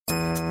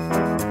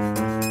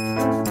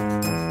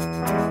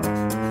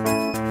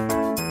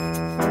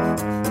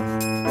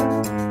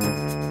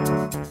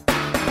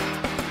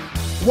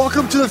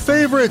Welcome to the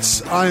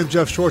favorites. I am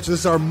Geoff Schwartz.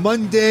 This is our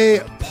Monday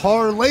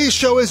parlay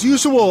show as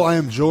usual. I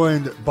am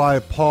joined by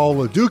Paul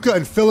LaDuca,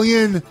 and filling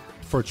in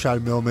for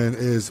Chad Millman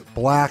is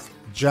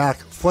Blackjack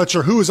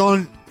Fletcher, who is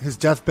on his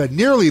deathbed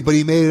nearly, but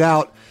he made it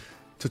out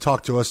to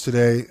talk to us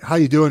today. How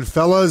you doing,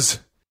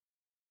 fellas?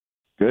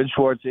 Good,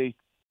 Schwartzy.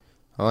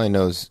 All I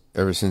know is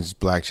ever since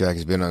Blackjack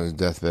has been on his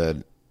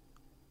deathbed,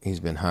 he's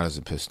been hot as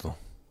a pistol.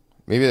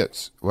 Maybe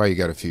that's why you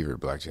got a fever,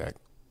 Blackjack.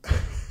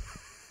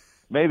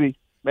 Maybe,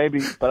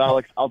 but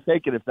I'll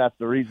take it if that's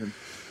the reason.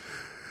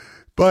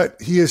 But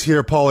he is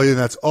here, Paulie, and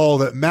that's all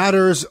that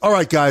matters. All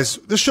right, guys,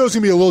 this show's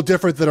going to be a little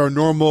different than our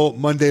normal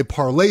Monday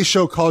parlay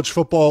show. College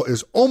football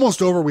is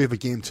almost over. We have a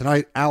game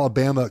tonight,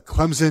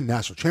 Alabama-Clemson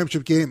national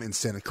championship game in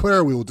Santa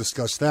Clara. We will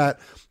discuss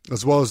that,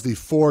 as well as the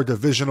 4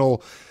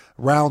 divisional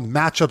round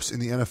matchups in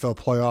the NFL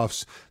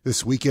playoffs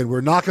this weekend.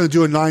 We're not going to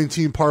do a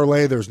 9-team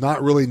parlay. There's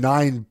not really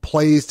 9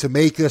 plays to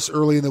make this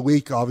early in the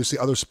week. Obviously,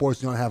 other sports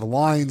do not have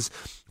lines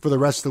for the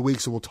rest of the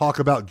week, so we'll talk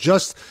about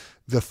just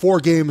the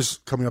 4 games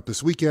coming up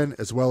this weekend,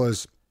 as well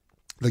as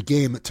the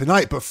game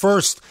tonight. But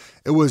first,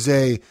 it was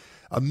a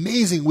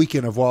amazing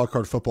weekend of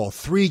wildcard football.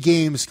 3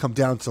 games come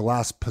down to the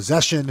last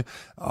possession,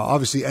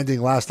 obviously ending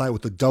last night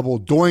with the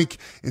double doink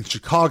in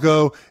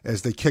Chicago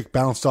as the kick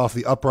bounced off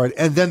the upright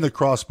and then the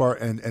crossbar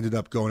and ended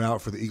up going out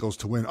for the Eagles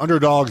to win.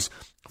 Underdogs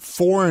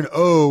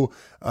 4-0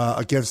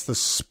 against the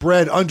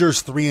spread.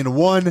 Unders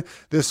 3-1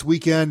 this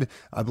weekend.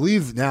 I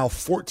believe now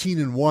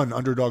 14-1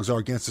 underdogs are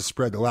against the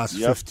spread the last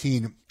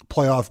 15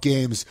 playoff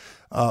games.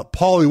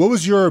 Paulie, what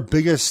was your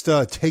biggest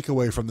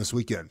takeaway from this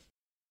weekend?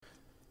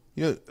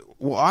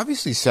 Well,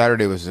 obviously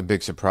Saturday was a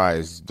big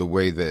surprise, the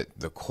way that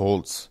the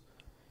Colts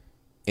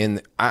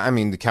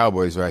the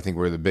Cowboys, I think,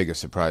 were the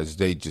biggest surprise.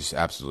 They just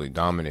absolutely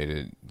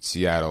dominated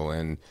Seattle,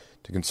 and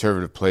the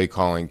conservative play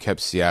calling kept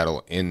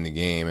Seattle in the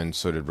game, and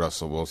so did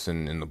Russell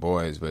Wilson and the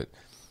boys. But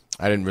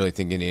I didn't really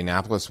think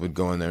Indianapolis would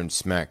go in there and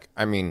smack.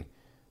 I mean,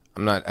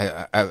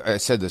 I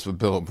said this with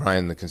Bill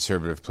O'Brien, the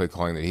conservative play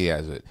calling that he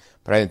has it,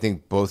 but I didn't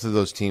think both of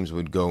those teams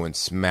would go and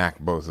smack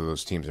both of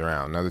those teams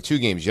around. Now, the 2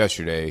 games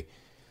yesterday,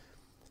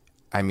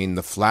 I mean,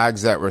 the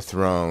flags that were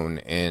thrown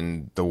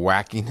and the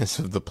wackiness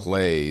of the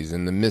plays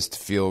and the missed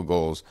field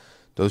goals,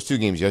 those 2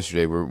 games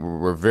yesterday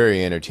were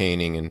very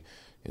entertaining.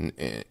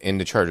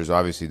 And the Chargers,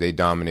 obviously, they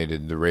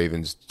dominated the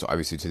Ravens,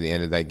 obviously, to the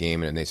end of that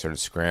game, and they started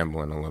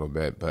scrambling a little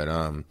bit. But,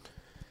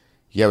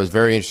 yeah, it was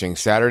very interesting.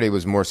 Saturday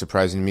was more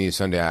surprising to me.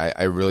 Sunday,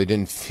 I really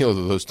didn't feel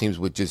that those teams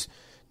would just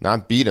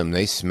not beat them.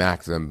 They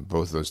smacked them,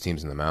 both of those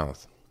teams, in the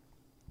mouth.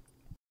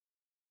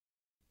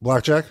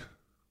 Blackjack?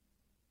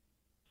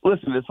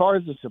 Listen, as far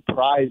as the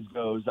surprise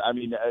goes, I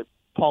mean,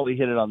 Paulie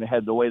hit it on the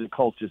head. The way the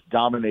Colts just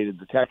dominated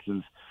the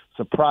Texans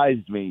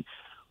surprised me.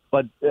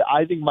 But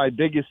I think my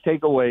biggest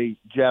takeaway,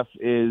 Geoff,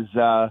 is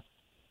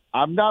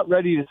I'm not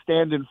ready to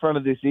stand in front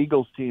of this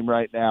Eagles team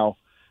right now.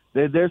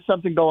 There's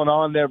something going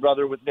on there,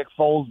 brother, with Nick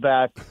Foles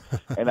back,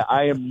 and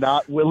I am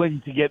not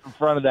willing to get in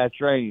front of that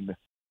train.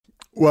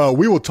 Well,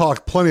 we will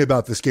talk plenty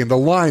about this game. The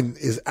line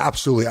is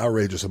absolutely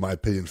outrageous, in my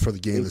opinion, for the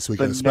game this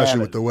weekend, especially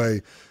with the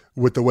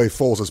way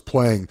Foles is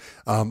playing.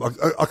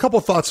 A couple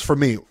of thoughts for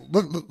me.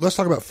 Let's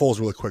talk about Foles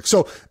really quick.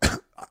 So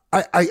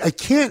I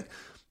can't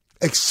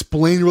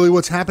explain really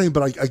what's happening,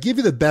 but I give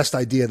you the best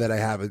idea that I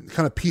have, and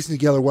kind of piecing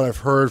together what I've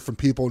heard from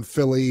people in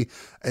Philly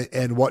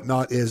and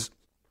whatnot is,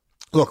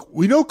 look,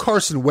 we know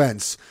Carson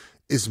Wentz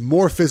is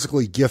more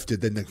physically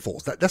gifted than Nick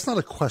Foles. That's not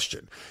a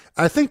question.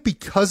 I think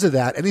because of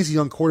that, and he's a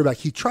young quarterback,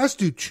 he tries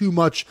to do too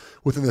much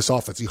within this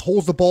offense. He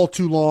holds the ball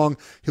too long.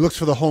 He looks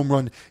for the home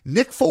run.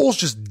 Nick Foles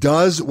just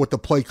does what the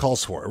play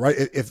calls for, right?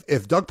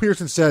 If Doug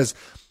Peterson says,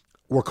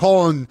 we're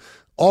calling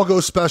all go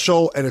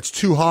special and it's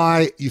too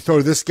high, you throw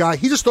to this guy,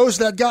 he just throws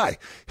to that guy.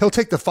 He'll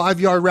take the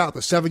 5-yard route,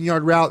 the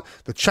 7-yard route,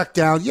 the check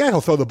down. Yeah, he'll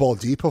throw the ball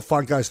deep. He'll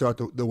find guys throughout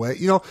the way,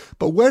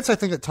 but Wentz, I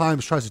think at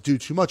times tries to do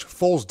too much.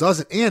 Foles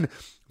doesn't. And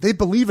they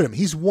believe in him.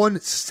 He's won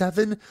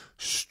 7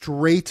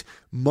 straight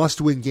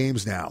must-win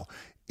games now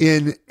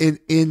in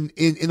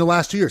the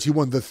last 2 years. He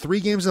won the 3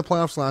 games in the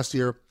playoffs last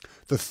year,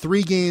 the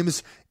 3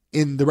 games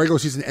in the regular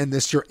season and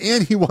this year,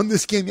 and he won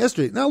this game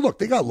yesterday. Now, look,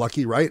 they got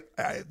lucky, right?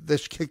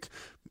 This kick,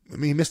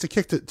 he missed a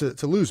kick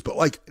to lose,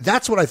 but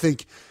that's what I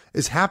think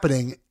is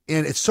happening,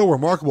 and it's so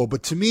remarkable.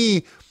 But to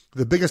me,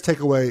 the biggest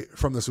takeaway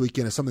from this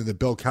weekend is something that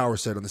Bill Cowher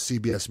said on the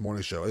CBS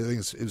Morning Show. I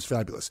think it was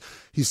fabulous.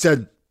 He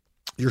said,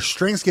 your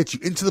strengths get you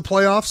into the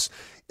playoffs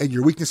and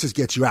your weaknesses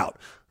get you out.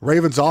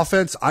 Ravens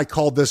offense, I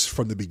called this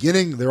from the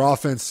beginning. Their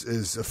offense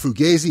is a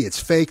fugazi. It's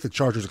fake. The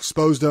Chargers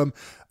exposed them.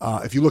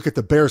 If you look at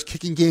the Bears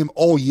kicking game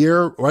all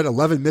year, right,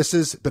 11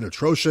 misses, been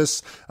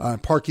atrocious.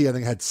 Parkey, I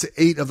think, had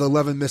 8 of the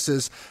 11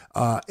 misses.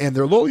 And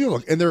they're low,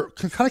 and their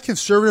kind of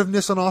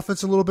conservativeness on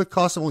offense a little bit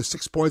cost them only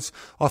 6 points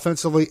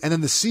offensively. And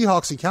then the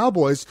Seahawks and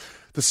Cowboys,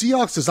 the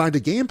Seahawks designed a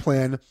game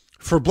plan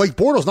for Blake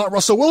Bortles, not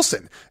Russell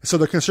Wilson. So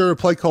the conservative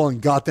play calling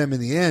got them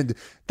in the end.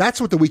 That's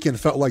what the weekend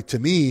felt like to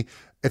me.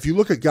 If you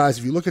look at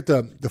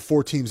the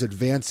 4 teams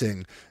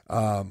advancing,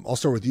 I'll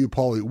start with you,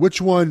 Paulie.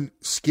 Which one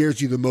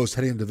scares you the most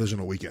heading into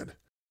divisional weekend?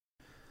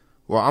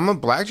 Well, I'm a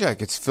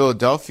Blackjack. It's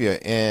Philadelphia,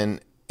 and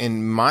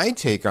and my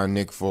take on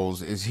Nick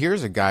Foles is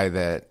here's a guy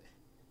that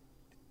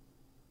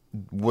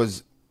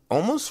was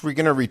almost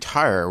going to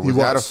retire, was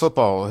out of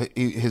football.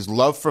 His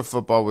love for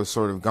football was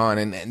sort of gone.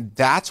 And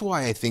that's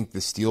why I think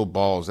the steel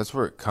balls, that's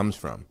where it comes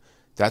from.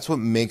 That's what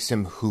makes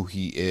him who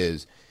he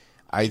is.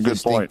 I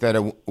just think that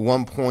at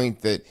one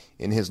point that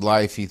in his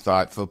life he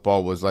thought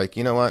football was like,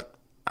 you know what,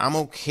 I'm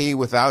okay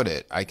without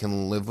it. I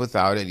can live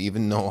without it,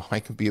 even though I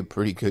could be a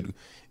pretty good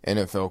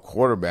NFL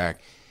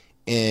quarterback.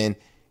 And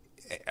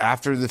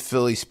after the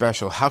Philly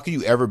special, how could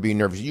you ever be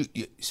nervous?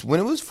 When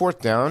it was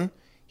fourth down,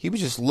 he was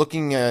just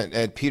looking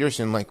at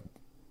Peterson like,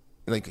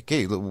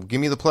 okay, give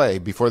me the play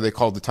before they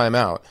called the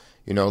timeout.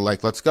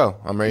 Like, let's go.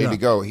 I'm ready to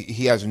go.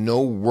 He has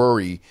no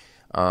worry.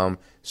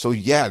 So,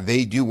 yeah,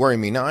 they do worry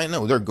me. Now, I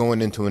know they're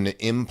going into an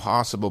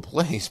impossible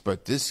place,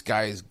 but this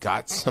guy's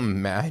got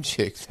some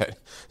magic,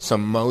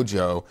 some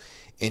mojo,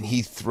 and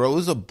he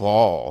throws a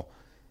ball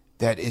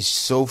that is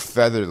so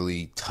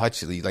featherly,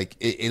 touchly. Like,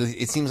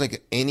 it seems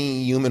like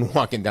any human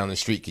walking down the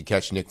street could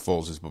catch Nick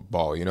Foles'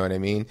 ball. You know what I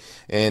mean?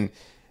 And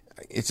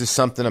it's just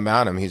something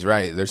about him. He's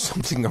right. There's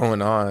something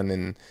going on,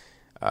 and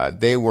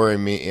they worry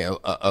me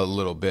a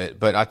little bit.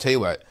 But I'll tell you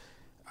what,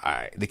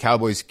 the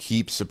Cowboys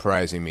keep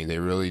surprising me. They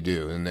really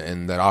do.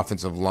 And that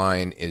offensive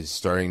line is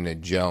starting to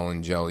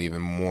gel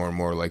even more and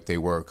more like they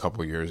were a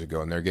couple years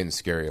ago, and they're getting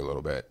scary a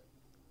little bit.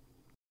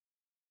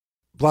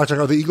 Blackjack,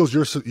 are the Eagles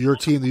your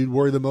team that you'd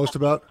worry the most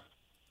about?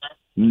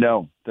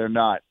 No, they're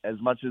not. As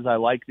much as I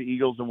like the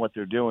Eagles and what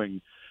they're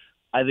doing,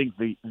 I think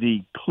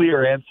the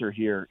clear answer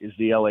here is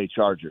the LA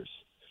Chargers.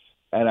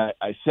 And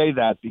I say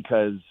that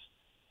because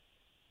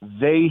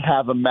they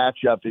have a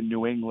matchup in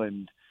New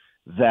England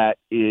that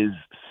is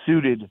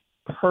suited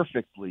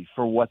perfectly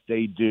for what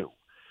they do.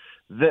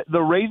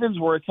 The Ravens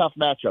were a tough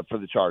matchup for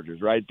the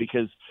Chargers, right?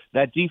 Because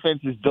that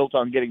defense is built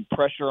on getting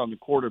pressure on the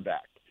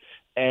quarterback.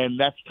 And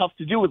that's tough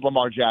to do with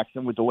Lamar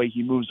Jackson with the way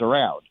he moves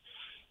around.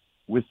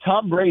 With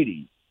Tom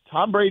Brady's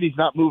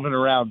not moving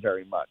around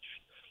very much.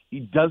 He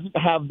doesn't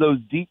have those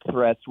deep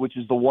threats, which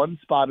is the one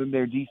spot in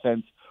their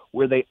defense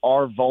where they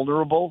are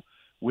vulnerable.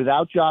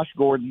 Without Josh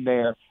Gordon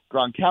there,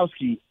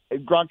 Gronkowski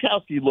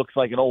looks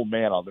like an old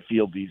man on the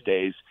field these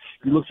days.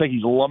 He looks like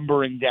he's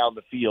lumbering down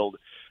the field.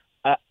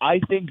 I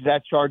think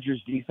that Chargers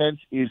defense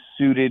is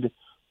suited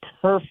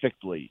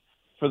perfectly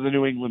for the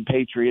New England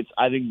Patriots.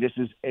 I think this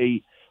is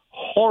a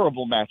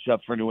horrible matchup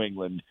for New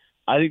England.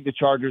 I think the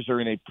Chargers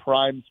are in a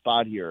prime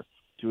spot here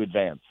to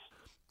advance.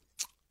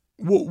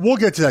 We'll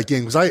get to that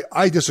game because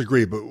I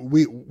disagree, but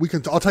we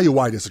can. I'll tell you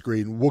why I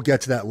disagree, and we'll get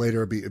to that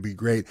later. It'd be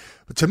great.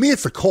 But to me,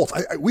 it's the Colts.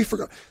 We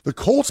forgot the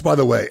Colts. By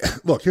the way,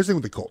 look, here's the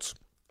thing with the Colts.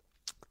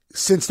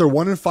 Since their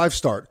 1-5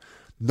 start,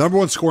 number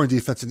one scoring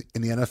defense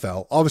in the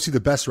NFL, obviously the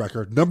best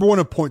record, number one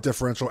in point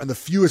differential, and the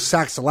fewest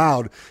sacks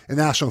allowed in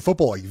the National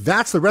Football League.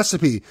 That's the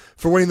recipe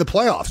for winning the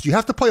playoffs. You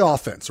have to play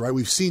offense, right?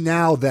 We've seen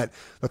now that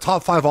the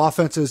top 5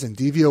 offenses in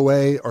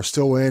DVOA are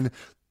still in.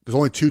 There's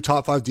only 2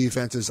 top 5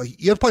 defenses. Like,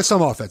 you got to play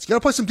some offense. You got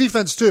to play some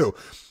defense too.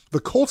 The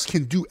Colts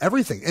can do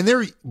everything, and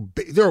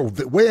they're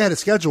way ahead of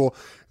schedule.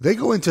 They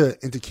go into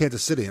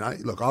Kansas City,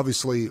 and look,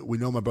 obviously we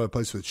know my brother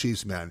plays for the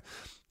Chiefs, man.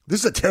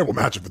 This is a terrible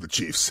matchup for the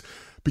Chiefs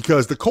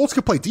because the Colts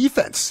can play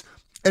defense,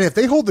 and if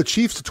they hold the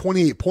Chiefs to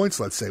 28 points,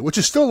 let's say, which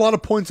is still a lot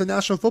of points in the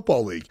National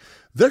Football League,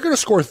 they're going to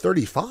score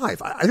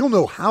 35. I don't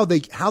know how they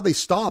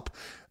stop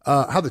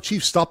how the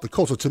Chiefs stop the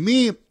Colts. So to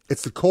me,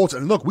 it's the Colts,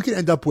 and look, we can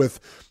end up with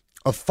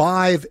a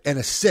 5 and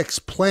a 6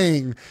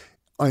 playing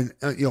on,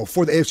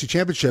 for the AFC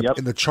Championship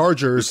in the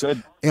Chargers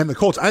and the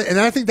Colts. And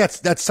I think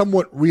that's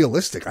somewhat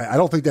realistic. I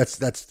don't think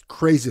that's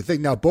crazy to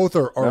think. Now, both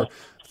are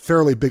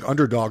fairly big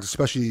underdogs,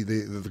 especially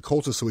the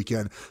Colts this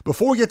weekend.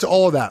 Before we get to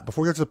all of that,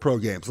 before we get to the pro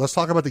games, let's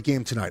talk about the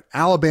game tonight.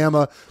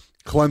 Alabama,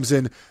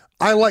 Clemson.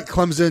 I like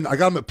Clemson. I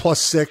got them at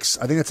 +6.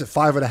 I think that's at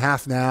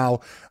 5.5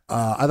 now.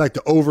 I like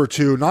the over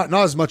 2. Not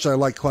as much as I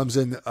like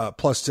Clemson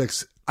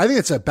 +6. I think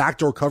it's a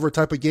backdoor cover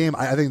type of game.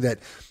 I think that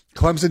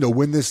Clemson, to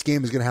win this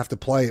game, is going to have to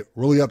play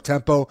really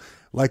up-tempo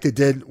like they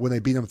did when they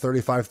beat them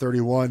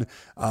 35-31.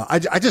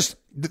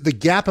 The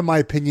gap, in my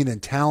opinion, in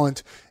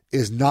talent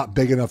is not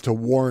big enough to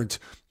warrant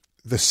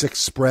the 6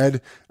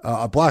 spread.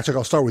 Blackjack,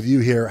 I'll start with you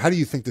here. How do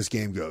you think this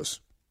game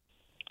goes?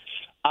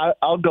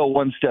 I'll go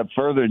one step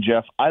further,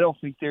 Geoff. I don't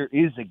think there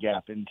is a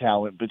gap in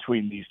talent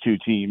between these two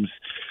teams.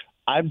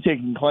 I'm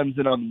taking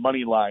Clemson on the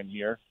money line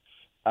here.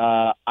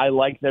 I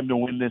like them to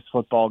win this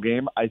football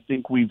game. I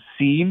think we've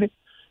seen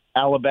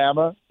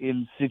Alabama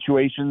in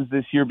situations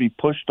this year be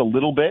pushed a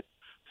little bit,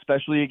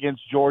 especially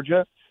against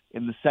Georgia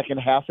in the second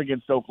half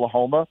against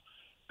Oklahoma.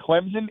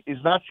 Clemson is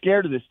not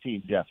scared of this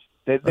team, Geoff.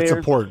 That's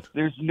important.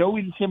 There's no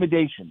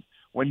intimidation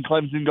when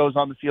Clemson goes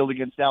on the field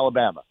against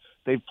Alabama.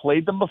 They've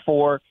played them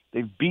before.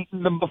 They've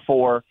beaten them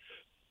before.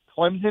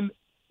 Clemson,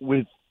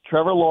 with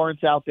Trevor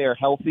Lawrence out there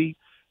healthy,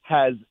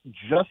 has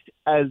just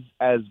as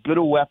good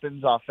a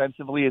weapons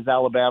offensively as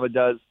Alabama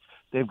does.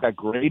 They've got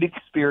great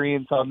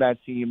experience on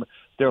that team.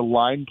 Their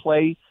line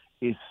play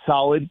is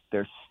solid.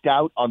 They're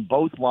stout on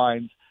both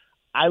lines.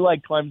 I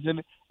like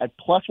Clemson at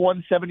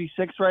 +176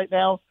 right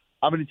now.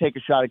 I'm going to take a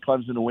shot at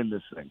Clemson to win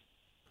this thing.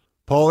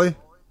 Paulie?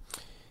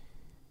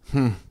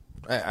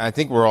 I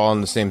think we're all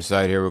on the same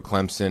side here with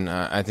Clemson.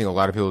 I think a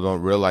lot of people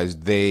don't realize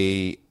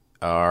they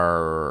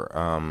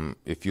are,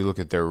 if you look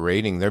at their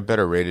rating, they're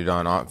better rated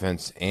on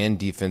offense and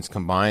defense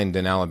combined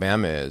than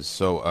Alabama is.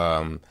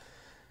 So,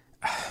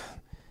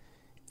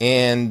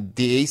 and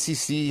the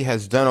ACC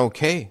has done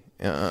okay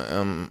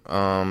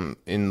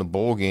in the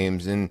bowl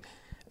games, and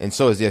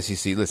so is the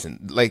SEC.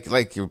 Listen,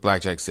 like your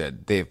Blackjack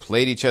said, they've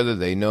played each other.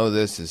 They know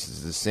this. This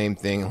is the same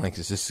thing. Like,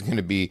 this is going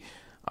to be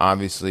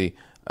obviously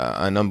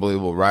an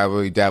unbelievable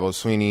rivalry. Dabo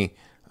Swinney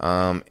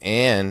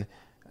and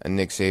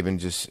Nick Saban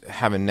just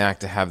have a knack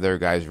to have their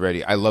guys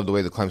ready. I love the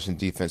way the Clemson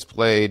defense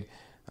played.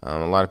 A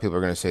lot of people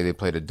are going to say they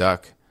played a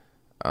duck.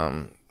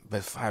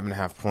 But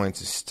 5.5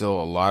 points is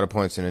still a lot of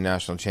points in a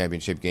national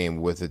championship game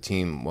with a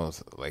team. Well,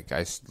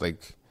 Blackjack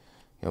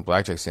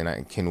saying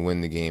I can win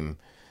the game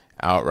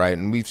outright,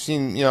 and we've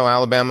seen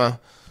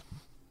Alabama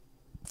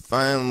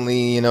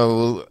finally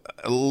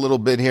a little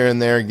bit here and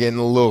there getting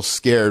a little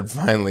scared.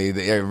 Finally,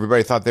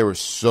 everybody thought they were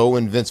so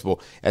invincible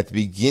at the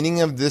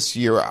beginning of this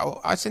year.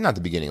 I'd say not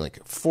the beginning,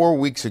 like 4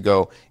 weeks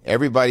ago.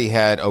 Everybody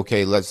had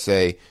let's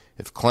say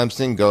if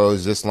Clemson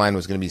goes, this line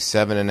was going to be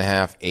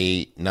 7.5,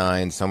 8,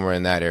 9, somewhere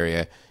in that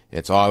area.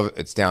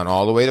 It's down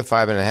all the way to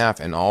 5.5,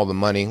 and all the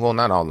money, well,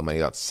 not all the money,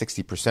 about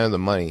 60% of the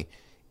money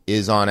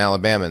is on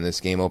Alabama, and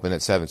this game opened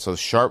at 7. So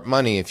sharp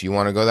money, if you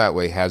want to go that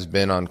way, has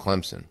been on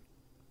Clemson.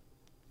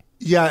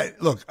 Yeah,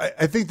 look,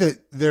 I think that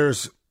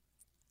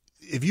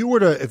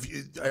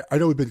I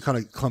know we've been kind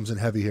of Clemson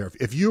heavy here.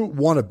 If you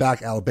want to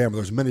back Alabama,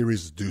 there's many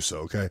reasons to do so,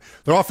 okay?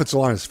 Their offensive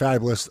line is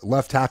fabulous.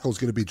 Left tackle is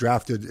going to be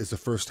drafted as the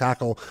first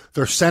tackle.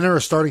 Their center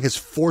is starting his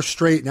 4th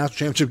straight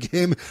national championship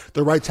game.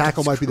 Their right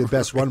tackle might be the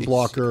best run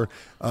blocker.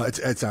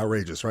 It's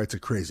outrageous, right? It's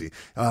crazy.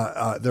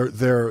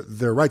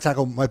 Their right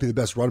tackle might be the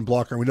best run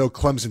blocker. And we know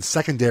Clemson's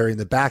secondary in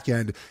the back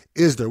end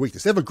is their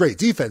weakness. They have a great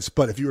defense,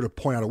 but if you were to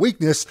point out a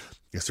weakness,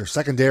 yes, their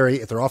secondary,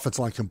 if their offensive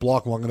line can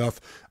block long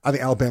enough, I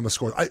think Alabama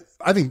scores.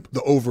 I think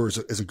the over is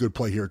a good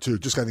play here, too.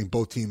 Just I think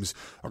both teams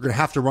are going to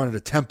have to run at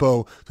a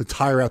tempo to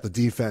tire out the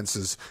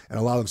defenses and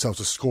allow themselves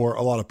to score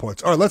a lot of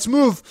points. All right, let's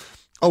move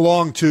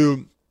along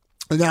to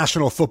the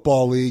National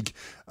Football League.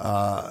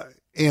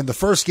 And the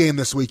first game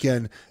this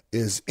weekend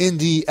is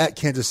Indy at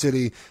Kansas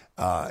City.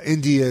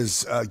 Indy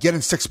is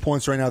getting 6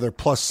 points right now. They're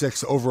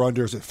 +6.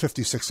 Over-under is at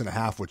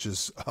 56.5, which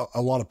is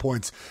a lot of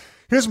points.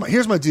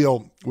 Here's my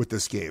deal with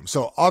this game.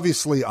 So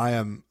obviously I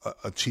am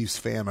a Chiefs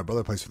fan. My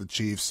brother plays for the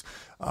Chiefs,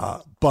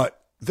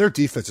 but their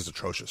defense is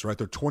atrocious, right?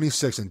 They're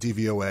 26 in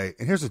DVOA.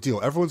 And here's the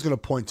deal. Everyone's going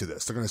to point to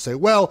this. They're going to say,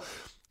 well,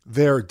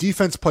 their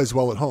defense plays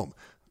well at home.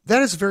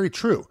 That is very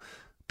true.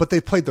 But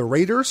they played the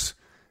Raiders.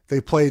 They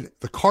played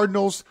the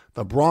Cardinals,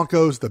 the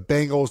Broncos, the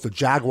Bengals, the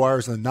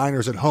Jaguars, and the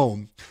Niners at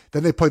home.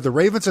 Then they played the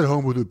Ravens at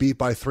home, who were beat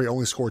by 3,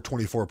 only scored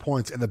 24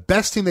 points. And the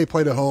best team they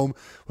played at home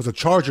was the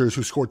Chargers,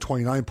 who scored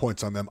 29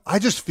 points on them. I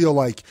just feel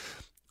like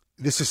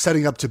this is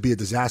setting up to be a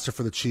disaster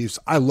for the Chiefs.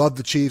 I love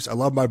the Chiefs. I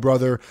love my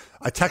brother.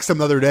 I texted him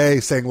the other day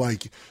saying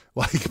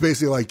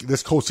basically like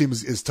this Colts team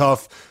is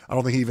tough. I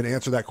don't think he even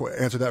answered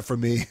that for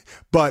me.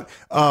 But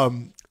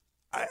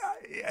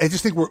I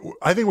just think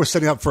we're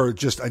setting up for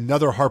just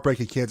another heartbreak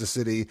in Kansas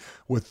City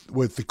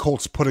with the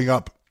Colts putting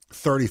up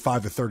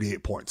 35 to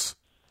 38 points.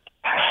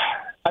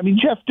 I mean,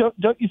 Geoff,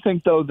 don't you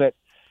think though that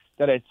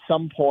at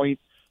some point,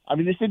 I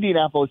mean, this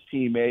Indianapolis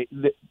team,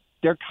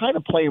 they're kind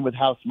of playing with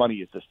house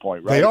money at this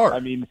point, right? They are. I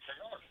mean,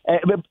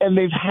 and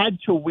they've had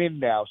to win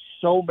now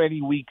so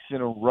many weeks in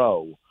a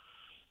row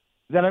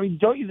that, I mean,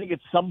 don't you think at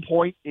some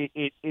point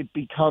it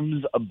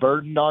becomes a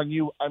burden on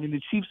you? I mean,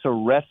 the Chiefs are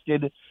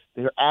rested.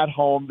 They're at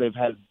home. They've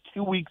had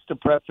 2 weeks to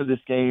prep for this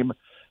game.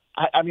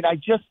 I mean, I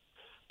just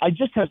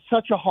have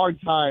such a hard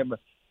time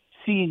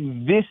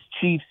seeing this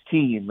Chiefs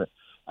team,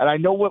 and I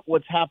know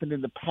what's happened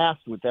in the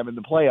past with them in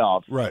the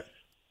playoffs. Right.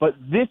 But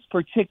this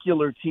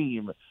particular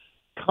team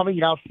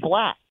coming out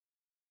flat.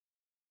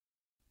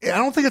 I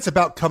don't think it's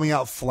about coming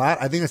out flat.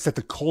 I think it's that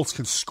the Colts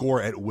can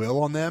score at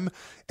will on them,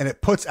 and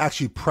it puts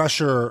actually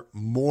pressure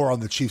more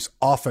on the Chiefs'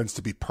 offense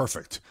to be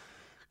perfect.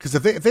 Because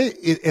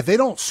if they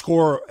don't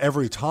score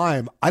every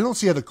time, I don't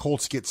see how the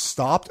Colts get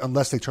stopped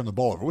unless they turn the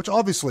ball over, which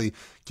obviously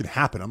can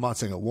happen. I'm not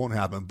saying it won't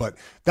happen, but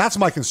that's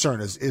my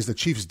concern is the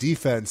Chiefs'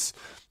 defense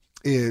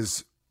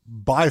is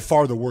by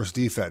far the worst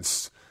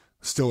defense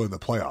still in the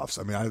playoffs.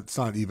 I mean, it's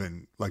not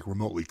even like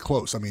remotely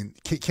close. I mean,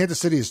 Kansas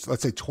City is,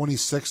 let's say,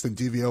 26th in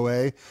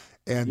DVOA,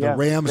 and the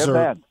Rams are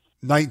bad.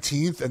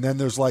 19th, and then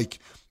there's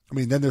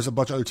there's a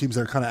bunch of other teams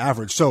that are kind of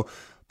average. So,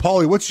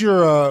 Paulie, what's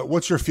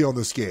your feel in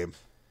this game?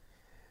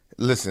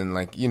 Listen,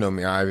 like, you know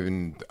me, I've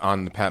been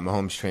on the Pat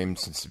Mahomes train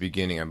since the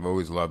beginning. I've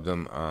always loved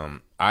him.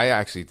 I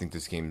actually think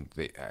this game,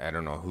 I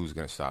don't know who's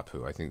going to stop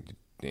who. I think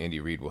Andy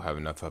Reid will have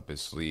enough up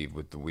his sleeve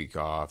with the week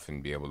off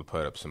and be able to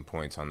put up some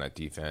points on that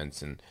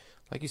defense. And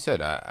like you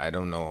said, I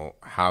don't know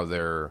how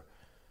they're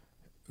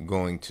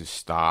going to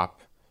stop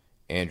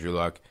Andrew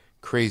Luck.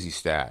 Crazy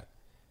stat.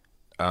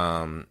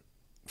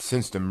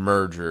 Since the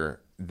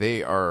merger,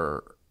 they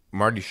are,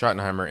 Marty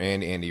Schottenheimer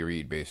and Andy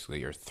Reid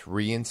basically are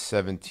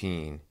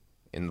 3-17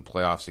 in the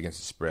playoffs against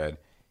the spread,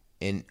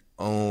 and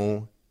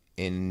 0-8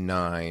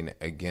 0-9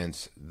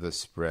 against the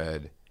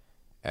spread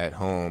at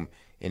home.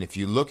 And if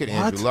you look at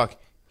Andrew Luck,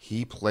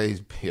 he plays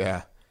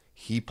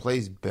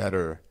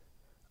better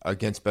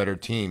against better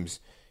teams.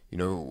 You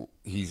know,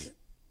 he's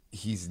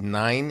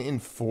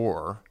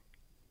 9-4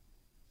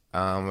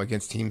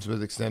 against teams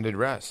with extended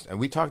rest. And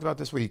we talked about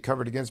this when he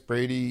covered against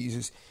Brady.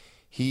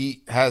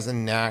 He has a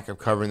knack of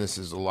covering this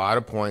as a lot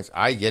of points.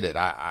 I get it.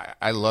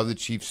 I love the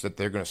Chiefs that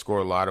they're going to score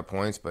a lot of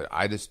points, but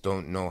I just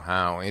don't know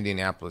how.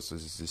 Indianapolis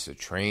is just a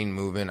train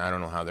moving. I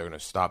don't know how they're going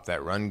to stop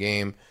that run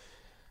game.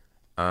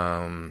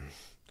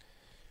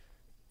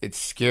 It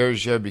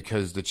scares you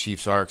because the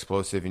Chiefs are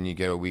explosive and you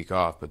get a week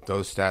off, but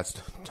those stats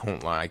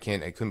don't lie. I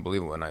couldn't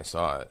believe it when I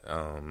saw it.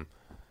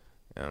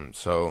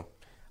 So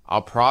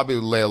I'll probably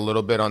lay a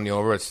little bit on the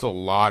over. It's still a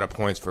lot of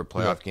points for a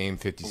playoff game,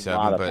 57. A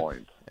lot but of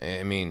points.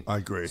 I mean, I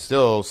agree.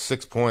 Still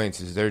 6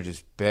 points is they're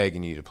just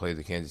begging you to play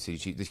the Kansas City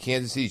Chiefs. The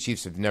Kansas City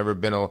Chiefs have never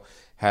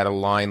had a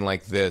line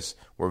like this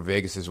where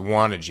Vegas has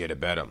wanted you to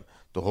bet them.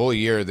 The whole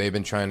year they've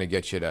been trying to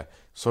get you to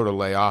sort of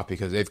lay off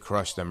because they've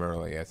crushed them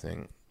early, I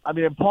think. I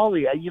mean, and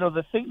Paulie,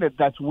 the thing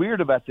that's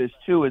weird about this,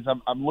 too, is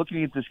I'm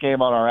looking at this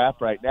game on our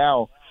app right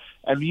now,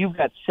 and you've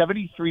got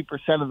 73%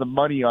 of the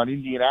money on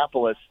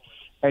Indianapolis,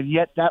 and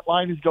yet that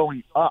line is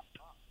going up.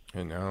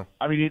 I know.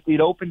 I mean,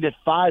 it opened at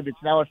 5. It's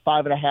now at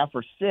 5.5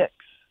 or 6.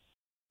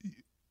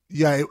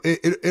 Yeah,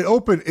 it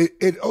opened.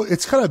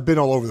 It's kind of been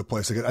all over the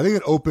place. Again, I think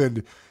it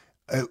opened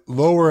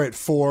lower at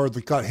 4.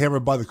 That got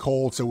hammered by the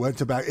Colts. It went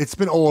to back. It's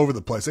been all over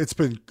the place. It's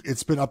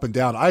been up and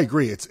down. I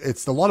agree.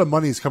 It's a lot of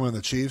money is coming on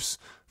the Chiefs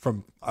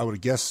from, I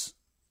would guess,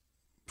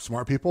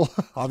 smart people,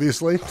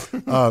 obviously, if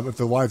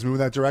the line's moving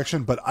that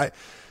direction. But I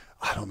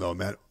don't know,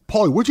 man.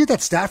 Paulie, where'd you get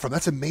that stat from?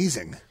 That's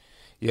amazing.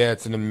 Yeah,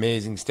 it's an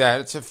amazing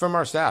stat. It's from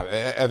our staff.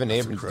 Evan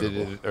Abrams did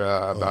it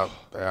about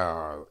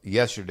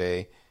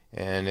yesterday.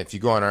 And if you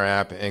go on our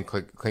app and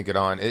click it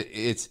on,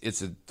 it's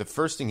the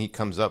first thing he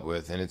comes up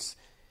with, and it's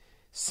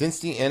since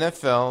the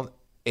NFL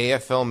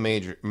AFL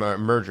merger in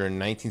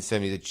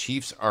 1970, the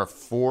Chiefs are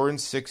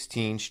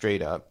 4-16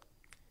 straight up,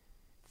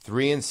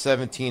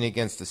 3-17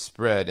 against the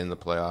spread in the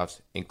playoffs,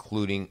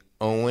 including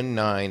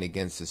 0-9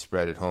 against the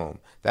spread at home.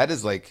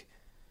 That's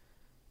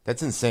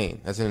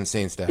insane. That's an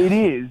insane stat. It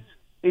is,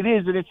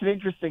 and it's an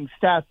interesting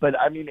stat. But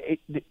I mean,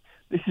 this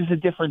is a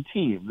different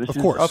team. Of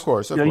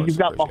course. You've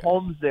got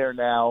Mahomes there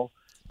now,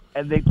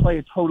 and they play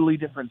a totally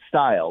different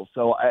style.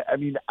 So I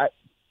mean, I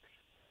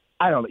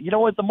don't know. You know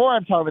what? The more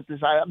I'm talking about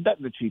this, I'm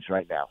betting the Chiefs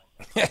right now.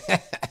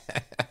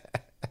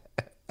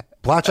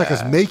 Blackjack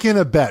is making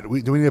a bet.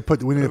 We need to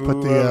put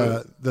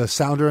the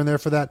sounder in there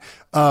for that.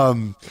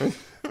 The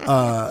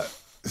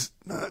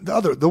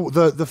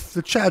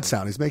Chad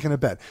sound. He's making a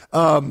bet.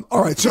 All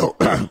right, so.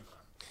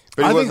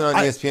 But he wasn't on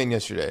ESPN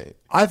yesterday.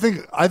 I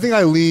think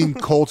I lean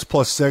Colts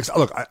 +6.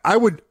 Look, I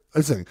would.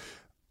 Listen,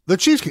 the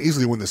Chiefs can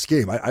easily win this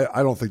game. I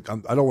don't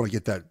want to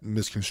get that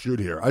misconstrued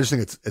here. I just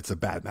think it's a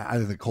bad match. I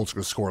think the Colts are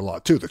going to score a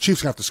lot too. The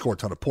Chiefs have to score a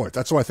ton of points.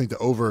 That's why I think the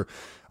over.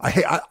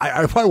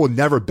 I probably will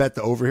never bet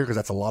the over here because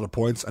that's a lot of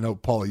points. I know,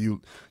 Paula, you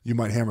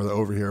might hammer the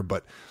over here,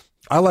 but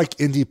I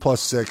like Indy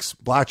 +6.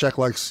 Blackjack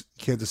likes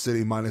Kansas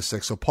City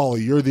 -6. So, Paula,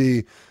 you're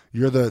the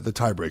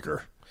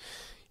tiebreaker.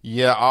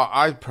 Yeah,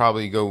 I'd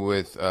probably go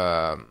with.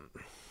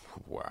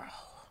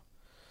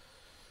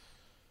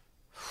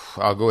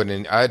 I'll go ahead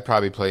and I'd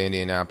probably play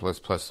Indianapolis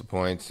plus the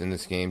points in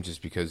this game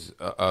just because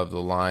of the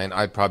line.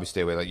 I'd probably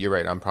stay away. Like you're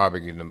right. I'm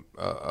probably going to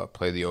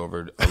play the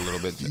over a little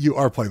bit. You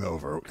are playing the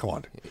over. Come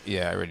on.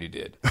 Yeah, I already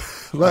did.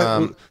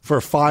 For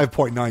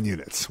 5.9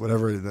 units,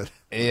 whatever it is.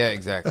 Yeah,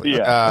 exactly.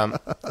 Yeah.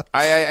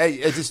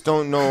 I just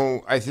don't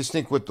know. I just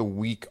think with the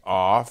week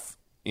off,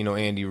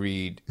 Andy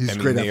Reid.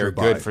 They are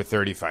good for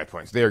 35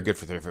 points. They are good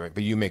for 35 points.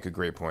 But you make a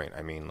great point.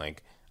 I mean,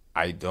 like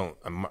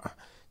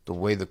the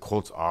way the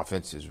Colts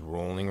offense is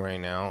rolling right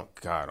now,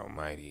 God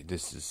almighty,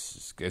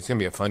 it's going to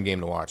be a fun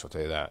game to watch, I'll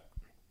tell you that.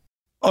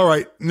 All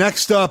right,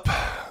 next up,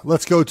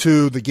 let's go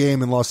to the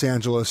game in Los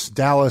Angeles,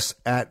 Dallas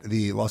at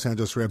the Los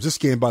Angeles Rams. This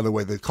game, by the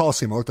way, the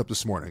Coliseum, I looked up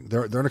this morning.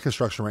 They're under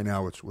construction right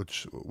now,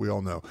 which we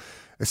all know.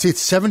 It seats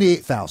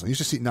 78,000. It used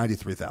to seat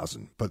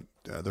 93,000, but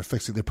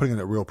they're putting in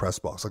a real press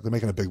box. Like they're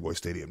making a big boy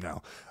stadium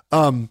now.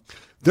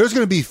 There's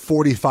going to be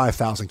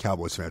 45,000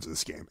 Cowboys fans in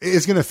this game.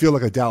 It's going to feel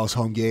like a Dallas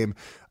home game.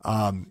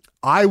 There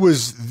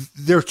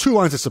are two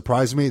lines that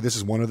surprised me. This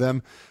is one of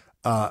them.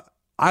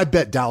 I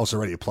bet Dallas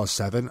already at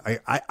 +7.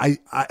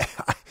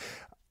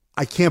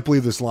 I can't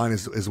believe this line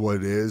is what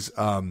it is.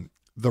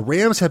 The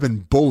Rams have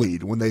been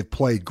bullied when they've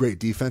played great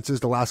defenses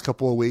the last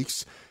couple of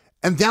weeks.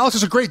 And Dallas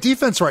is a great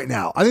defense right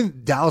now. I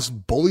think Dallas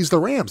bullies the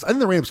Rams. I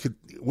think the Rams could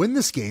win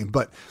this game,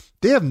 but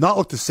they have not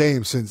looked the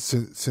same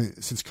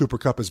since Cooper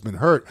Kupp has been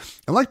hurt.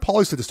 And like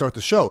Paulie said to start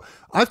the show,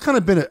 I've kind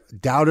of been a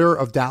doubter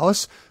of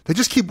Dallas. They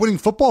just keep winning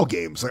football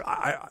games. Like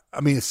I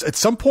mean, at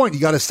some point you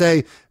got to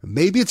say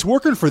maybe it's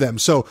working for them.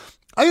 So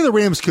I think the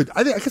Rams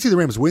I could see the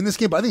Rams win this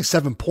game, but I think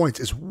 7 points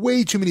is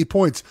way too many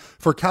points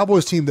for a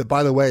Cowboys team that,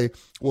 by the way,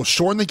 will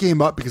shorten the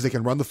game up because they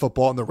can run the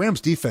football, and the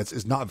Rams defense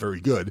is not very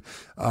good.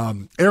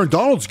 Aaron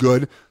Donald's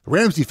good. The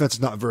Rams defense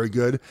is not very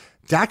good.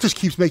 Dak just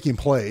keeps making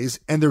plays,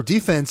 and their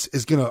defense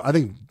is going to, I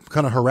think,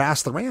 kind of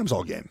harass the Rams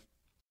all game.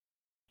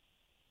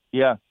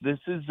 Yeah, this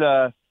is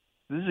a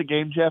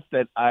game, Geoff,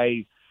 that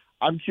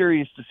I'm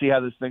curious to see how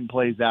this thing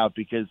plays out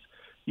because,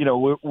 you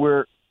know,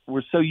 we're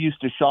so used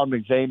to Sean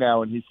McVay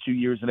now in his 2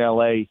 years in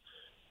L.A.,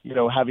 you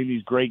know, having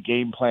these great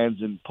game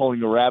plans and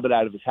pulling a rabbit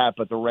out of his hat.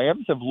 But the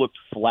Rams have looked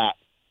flat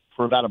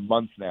for about a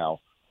month now.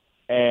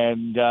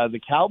 And the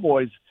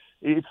Cowboys,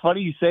 it's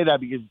funny you say that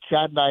because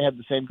Chad and I had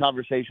the same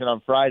conversation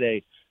on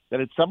Friday that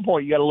at some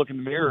point you got to look in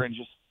the mirror and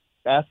just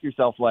ask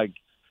yourself, like,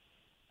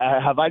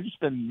 have I just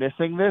been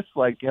missing this?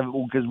 Like,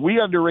 because we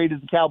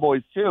underrated the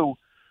Cowboys too.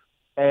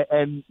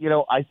 And, you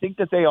know, I think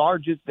that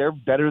they're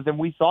better than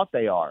we thought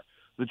they are.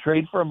 The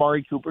trade for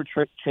Amari Cooper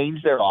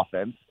changed their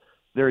offense.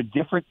 They're a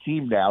different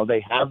team now.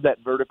 They have that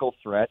vertical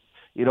threat.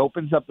 It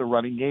opens up the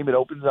running game. It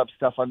opens up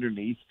stuff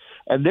underneath.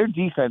 And their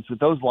defense with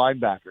those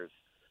linebackers,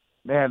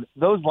 man,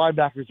 those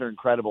linebackers are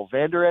incredible.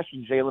 Van Der Esch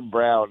and Jaylen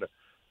Brown,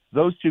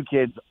 those two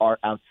kids are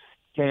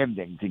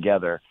outstanding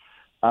together.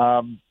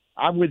 I'm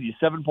with you.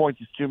 7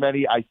 points is too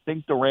many. I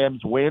think the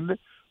Rams win,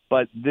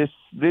 but this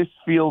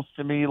feels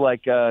to me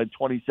like a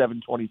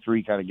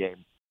 27-23 kind of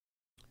game.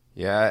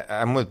 Yeah,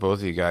 I'm with both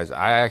of you guys.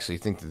 I actually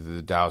think that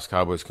the Dallas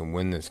Cowboys can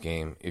win this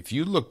game. If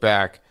you look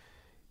back,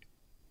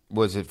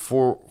 was it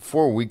four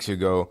weeks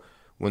ago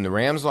when the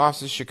Rams lost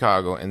to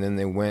Chicago and then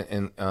they went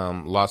and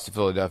lost to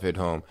Philadelphia at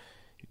home?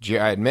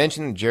 I had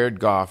mentioned Jared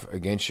Goff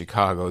against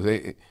Chicago.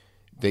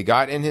 They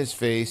got in his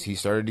face. He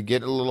started to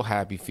get a little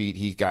happy feet.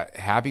 He got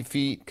happy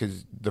feet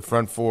because the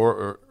front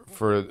four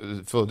for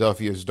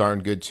Philadelphia is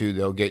darn good too.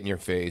 They'll get in your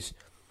face.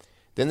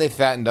 Then they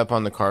fattened up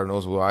on the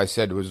Cardinals. Well, I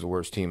said it was the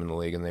worst team in the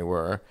league, and they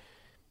were.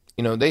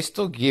 You know, they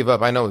still gave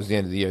up. I know it was the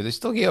end of the year. They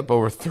still gave up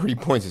over 30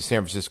 points to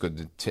San Francisco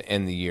to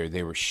end the year.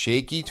 They were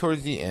shaky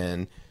towards the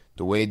end,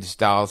 the way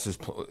Dallas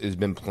has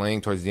been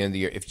playing towards the end of the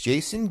year. If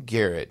Jason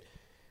Garrett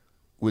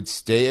would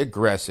stay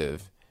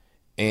aggressive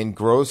and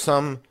grow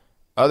some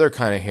other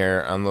kind of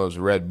hair on those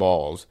red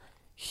balls,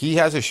 he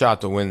has a shot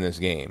to win this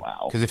game.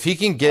 Wow! Because if he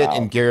can get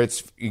in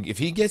if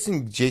he gets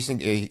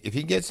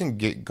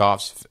in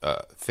Goff's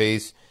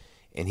face,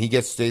 and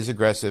he stays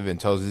aggressive and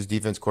tells his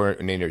defense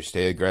coordinator to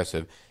stay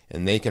aggressive,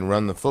 and they can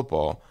run the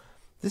football,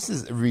 this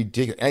is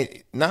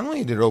ridiculous. Not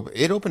only did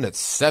it opened at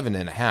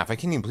 7.5. I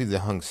can't even believe they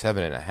hung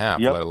 7.5.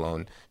 Yep. Let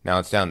alone now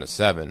it's down to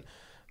 7.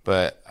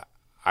 But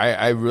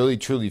I really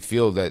truly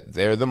feel that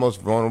they're the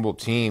most vulnerable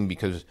team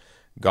because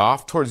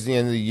Goff towards the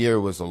end of the year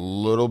was a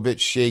little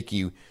bit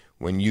shaky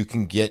when you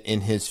can get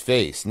in his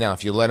face. Now,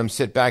 if you let him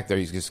sit back there,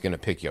 he's just going to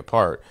pick you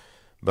apart.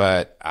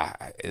 But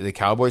the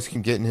Cowboys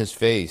can get in his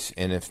face,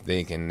 and if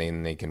they can,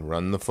 they can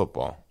run the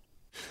football.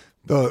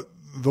 The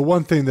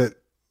one thing that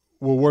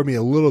will worry me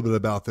a little bit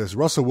about this,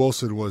 Russell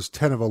Wilson was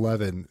 10 of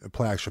 11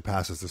 play action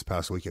passes this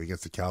past weekend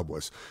against the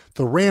Cowboys.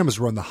 The Rams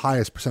run the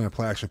highest percent of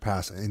play action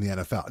pass in the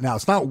NFL. Now,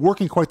 it's not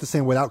working quite the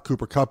same without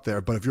Cooper Kupp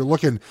there, but if you're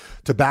looking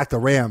to back the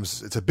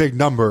Rams, it's a big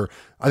number.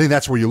 I think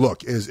that's where you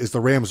look, is the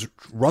Rams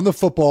run the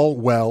football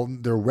well.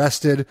 They're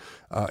rested.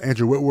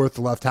 Andrew Whitworth,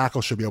 the left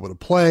tackle, should be able to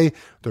play.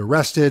 They're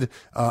rested.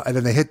 And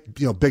then they hit,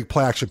 big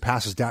play action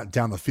passes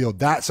down the field.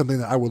 That's something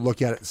that I would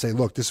look at it and say,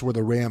 look, this is where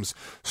the Rams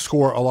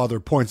score a lot of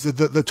their points.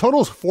 The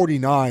total is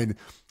 49.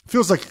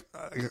 Feels like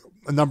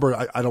a number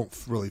I don't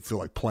really feel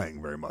like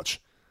playing very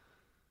much.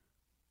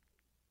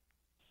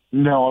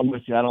 No, I'm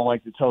with you. I don't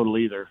like the total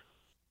either.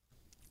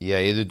 Yeah,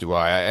 either do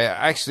I.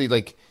 I actually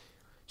like.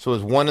 So it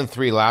was 1 and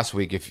 3 last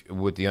week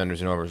with the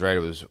unders and overs, right?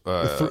 It was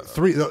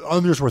three. The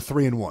unders were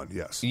 3 and 1.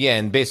 Yes. Yeah,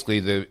 and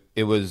basically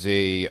it was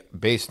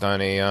based on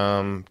a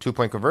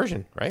 2-point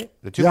conversion, right?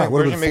 The 2-point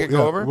conversion make it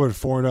go over. We're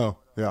 4-0.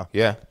 Yeah.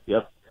 Yeah.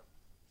 Yep.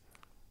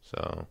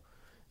 So,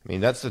 I mean,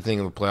 that's the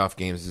thing with playoff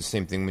games. It's the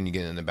same thing when you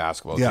get into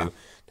basketball too.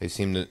 They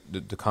seem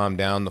to calm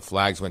down. The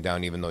flags went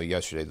down, even though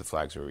yesterday the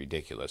flags were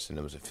ridiculous and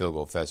it was a field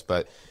goal fest,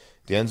 but.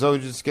 The end zone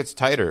just gets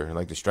tighter.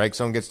 Like the strike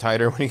zone gets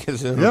tighter when he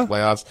gets into the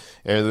playoffs.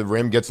 And the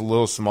rim gets a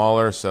little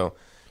smaller. So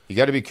you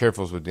got to be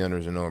careful with the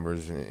unders and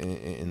overs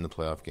in the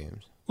playoff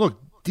games.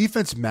 Look,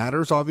 defense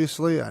matters,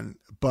 obviously,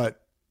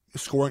 but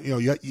scoring,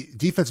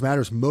 defense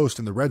matters most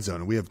in the red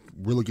zone. And we have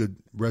really good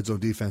red zone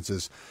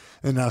defenses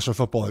in the National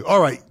Football League. All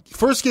right,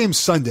 first game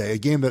Sunday, a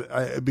game that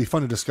it'd be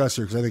fun to discuss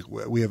here because I think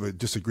we have a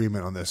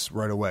disagreement on this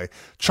right away.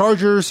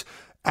 Chargers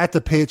at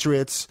the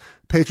Patriots.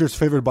 Patriots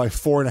favored by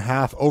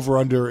 4.5. Over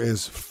under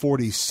is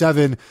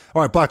 47.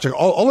 All right, Blackjack,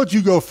 I'll let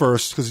you go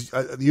first because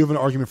you have an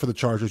argument for the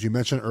Chargers. You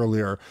mentioned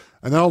earlier,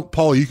 and then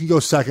Paul, you can go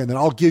second. Then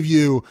I'll give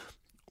you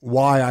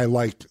why I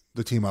like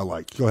the team I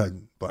like. Go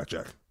ahead,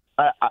 Blackjack.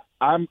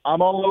 I'm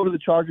all over the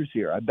Chargers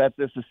here. I bet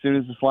this as soon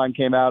as this line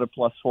came out at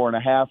plus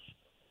 4.5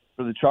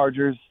 for the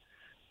Chargers.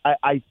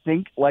 I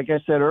think, like I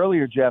said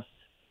earlier, Geoff,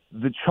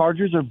 the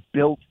Chargers are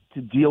built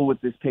to deal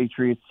with this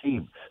Patriots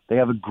team. They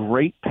have a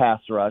great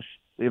pass rush.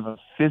 They have a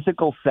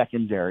physical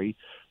secondary.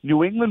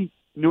 New England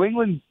New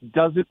England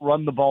doesn't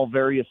run the ball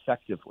very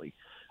effectively.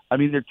 I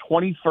mean, they're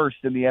 21st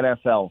in the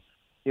NFL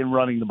in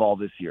running the ball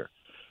this year.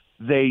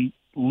 They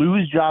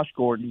lose Josh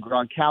Gordon.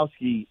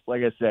 Gronkowski,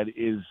 like I said,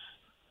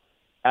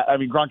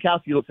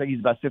 Gronkowski looks like he's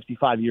about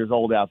 55 years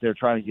old out there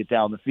trying to get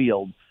down the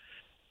field.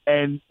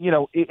 And,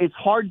 it's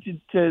hard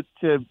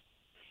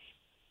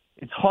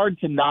it's hard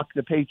to knock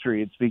the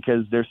Patriots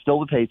because they're still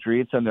the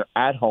Patriots and they're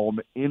at home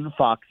in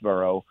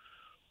Foxborough.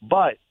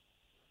 But,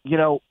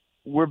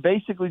 we're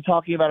basically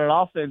talking about an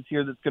offense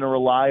here that's going to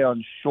rely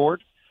on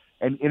short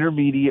and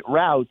intermediate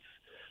routes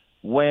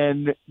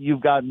when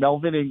you've got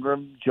Melvin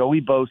Ingram, Joey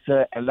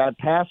Bosa, and that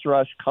pass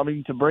rush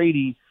coming to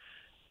Brady.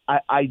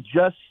 I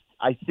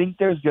think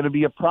there's going to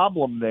be a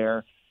problem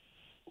there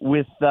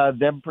with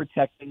them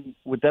protecting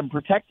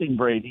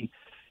Brady.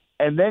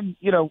 And then,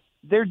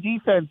 their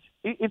defense,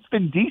 it's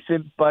been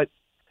decent, but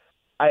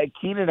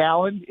Keenan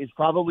Allen is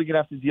probably going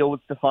to have to deal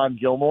with Stephon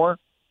Gilmore.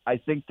 I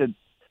think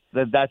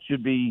that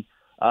should be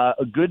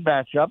a good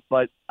matchup,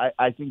 but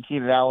I think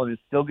Keenan Allen is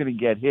still going to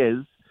get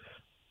his.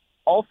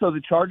 Also, the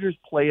Chargers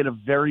play at a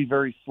very,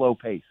 very slow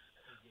pace.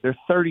 They're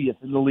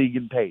 30th in the league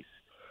in pace,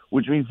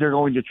 which means they're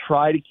going to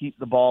try to keep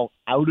the ball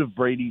out of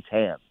Brady's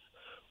hands,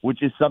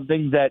 which is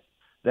something that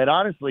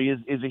honestly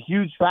is a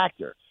huge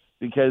factor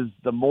because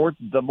the more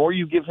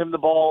you give him the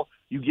ball,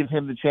 you give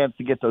him the chance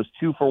to get those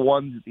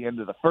 2-for-1s at the end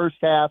of the first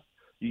half.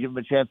 You give him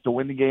a chance to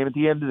win the game at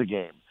the end of the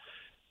game.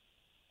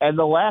 And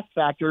the last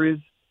factor is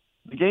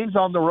the game's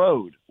on the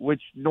road,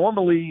 which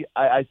normally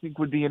I think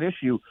would be an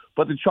issue.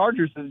 But the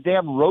Chargers are the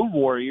damn road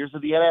warriors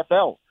of the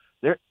NFL.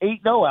 They're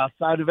 8-0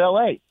 outside of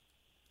L.A.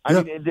 I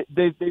mean,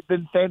 they've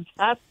been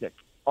fantastic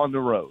on the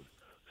road.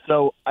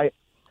 So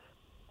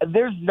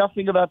there's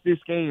nothing about this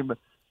game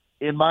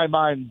in my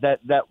mind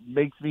that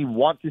makes me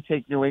want to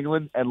take New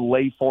England and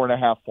lay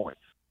 4.5 points.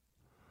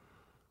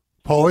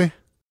 Paulie?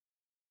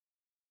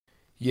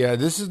 Yeah,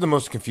 this is the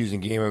most confusing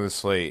game of the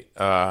slate.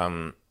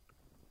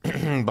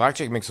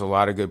 Blackjack makes a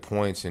lot of good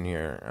points in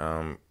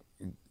here.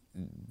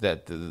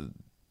 That the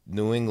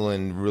New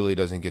England really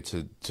doesn't get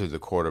to the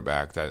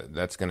quarterback.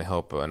 That's going to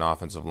help an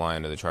offensive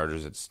line of the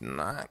Chargers. It's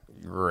not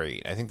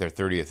great. I think they're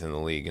 30th in the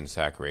league in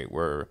sack rate.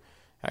 We're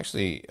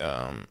actually,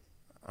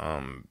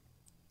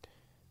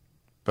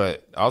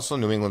 but also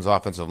New England's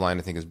offensive line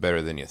I think is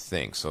better than you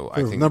think. So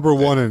I think number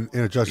one in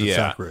adjusted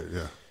sack rate.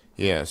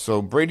 Yeah.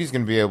 So Brady's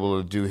going to be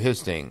able to do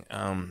his thing.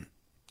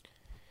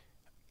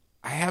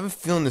 I have a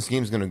feeling this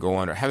game's going to go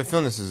under. I have a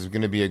feeling this is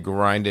going to be a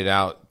grinded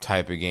out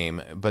type of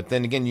game. But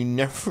then again, you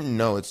never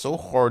know. It's so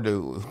hard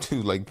to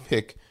like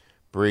pick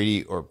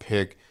Brady or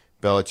pick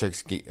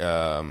Belichick's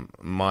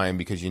mind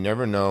because you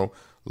never know.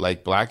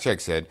 Like Blackjack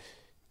said,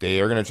 they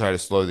are going to try to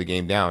slow the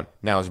game down.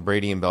 Now, is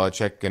Brady and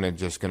Belichick going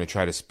to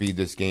try to speed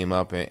this game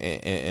up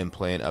and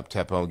play an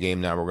up-tempo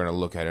game? Now we're going to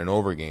look at an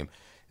over game.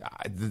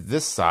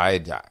 This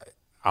side,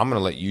 I'm going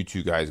to let you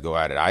two guys go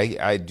at it.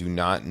 I do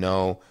not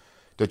know.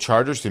 The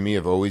Chargers, to me,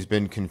 have always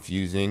been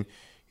confusing.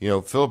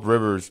 Phillip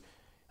Rivers,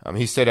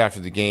 he said after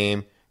the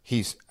game,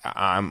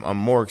 I'm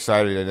more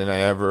excited than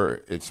I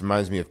ever. It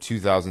reminds me of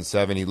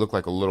 2007. He looked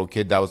like a little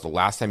kid. That was the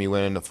last time he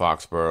went into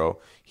Foxborough.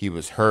 He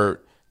was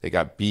hurt. They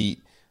got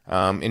beat.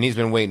 And he's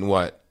been waiting,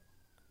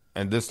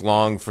 and this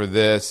long for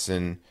this,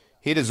 and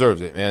he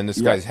deserves it, man.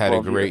 This guy's had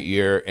a great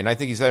year, and I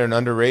think he's had an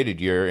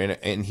underrated year,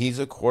 and he's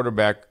a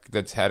quarterback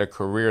that's had a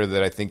career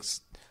that I think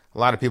a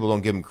lot of people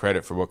don't give him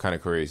credit for what kind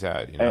of career he's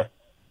had,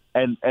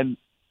 And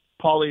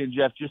Paulie and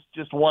Geoff,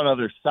 just one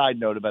other side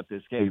note about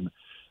this game.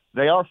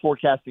 They are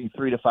forecasting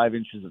 3 to 5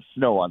 inches of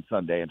snow on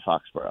Sunday in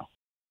Foxborough.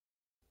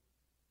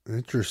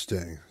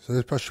 Interesting. So they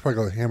should probably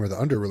go hammer the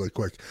under really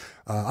quick.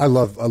 I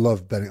love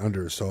betting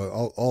unders,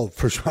 so I'll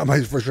for sure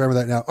hammer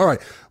that now. All right,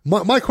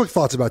 my quick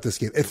thoughts about this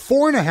game. At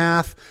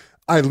 4.5,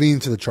 I lean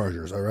to the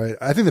Chargers. All right,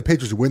 I think the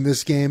Patriots win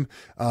this game,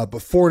 but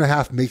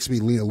 4.5 makes me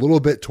lean a little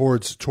bit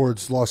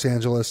towards Los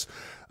Angeles.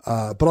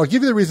 But I'll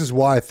give you the reasons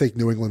why I think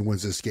New England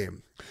wins this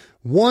game.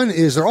 One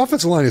is their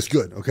offensive line is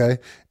good, okay,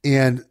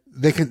 and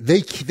they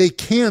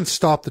can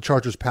stop the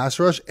Chargers pass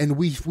rush, and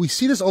we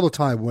see this all the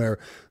time where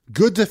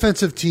good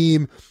defensive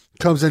team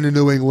comes into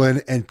New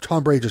England and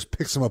Tom Brady just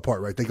picks them apart,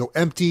 right? They go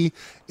empty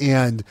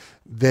and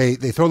they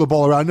throw the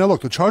ball around. Now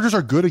look, the Chargers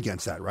are good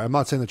against that, right? I'm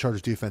not saying the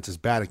Chargers defense is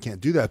bad and can't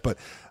do that, but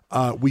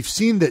we've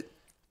seen that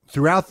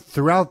throughout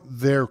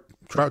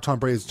Tom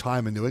Brady's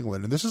time in New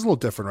England, and this is a little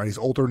different, right? He's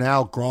older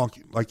now.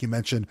 Gronk, like you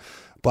mentioned,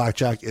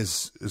 Blackjack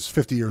is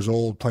 50 years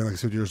old, playing like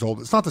he's 50 years old.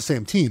 It's not the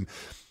same team,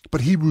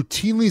 but he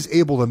routinely is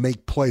able to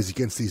make plays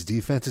against these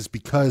defenses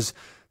because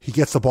he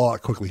gets the ball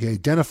out quickly. He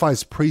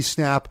identifies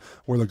pre-snap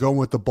where they're going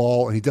with the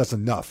ball, and he does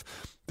enough.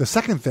 The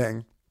second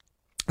thing,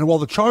 and while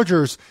the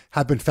Chargers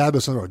have been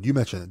fabulous on the road, you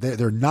mentioned it,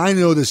 they're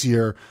 9-0 this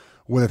year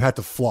when they've had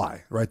to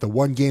fly, right? The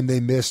one game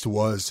they missed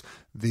was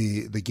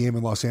the game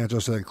in Los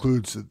Angeles. That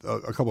includes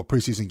a couple of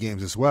preseason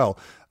games as well.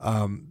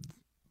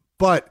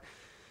 But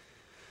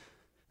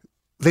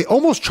they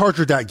almost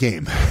chargered that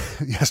game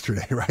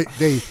yesterday, right?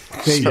 They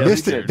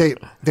missed it.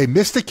 They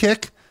missed a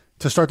kick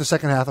to start the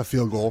second half, a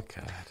field goal.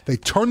 God. They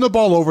turned the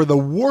ball over. The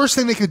worst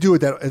thing they could do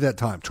at that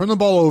time, turn the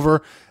ball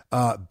over.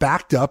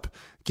 backed up,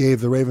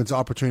 gave the Ravens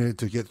opportunity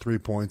to get 3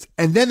 points,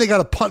 and then they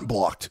got a punt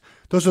blocked.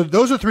 Those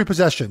are 3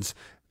 possessions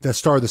that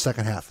started the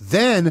second half.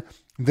 Then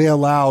they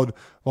allowed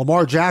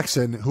Lamar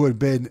Jackson, who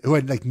had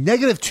like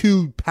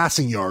 -2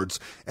 passing yards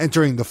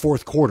entering the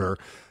fourth quarter,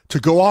 to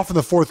go off in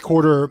the fourth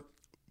quarter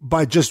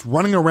by just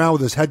running around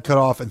with his head cut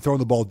off and throwing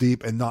the ball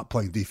deep and not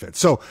playing defense.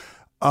 So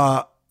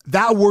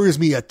that worries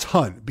me a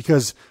ton,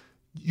 because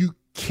you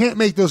can't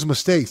make those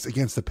mistakes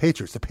against the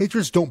Patriots. The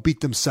Patriots don't beat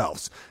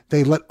themselves.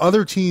 They let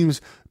other teams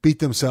beat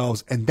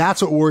themselves, and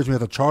that's what worries me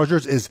about the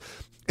Chargers is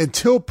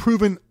until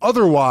proven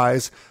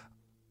otherwise,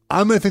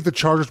 I'm going to think the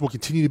Chargers will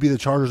continue to be the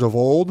Chargers of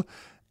old,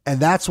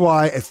 and that's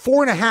why at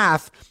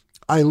 4.5,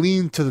 I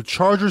lean to the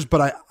Chargers,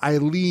 but I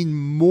lean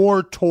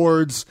more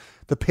towards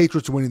the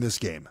Patriots winning this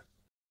game.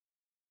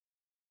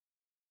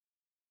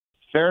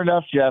 Fair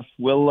enough, Geoff.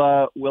 We'll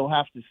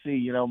have to see.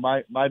 You know,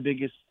 my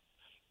biggest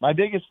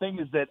thing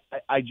is that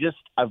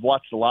I've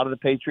watched a lot of the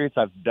Patriots.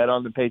 I've bet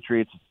on the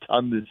Patriots a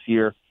ton this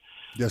year.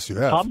 Yes, you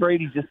have. Tom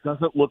Brady just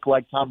doesn't look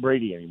like Tom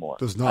Brady anymore.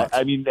 Does not.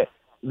 I mean,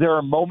 there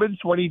are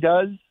moments when he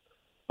does,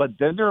 but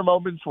then there are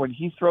moments when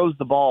he throws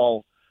the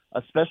ball,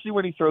 especially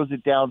when he throws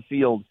it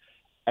downfield,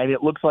 and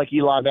it looks like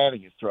Eli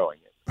Manning is throwing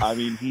it. I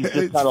mean, he's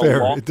just kind of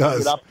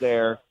lofting it up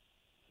there.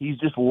 He's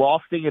just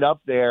lofting it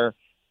up there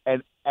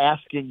and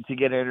asking to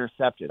get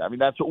intercepted. I mean,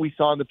 that's what we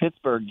saw in the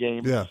Pittsburgh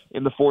game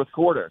in the fourth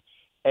quarter.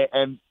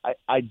 And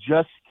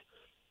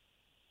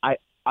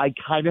I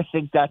kind of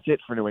think that's it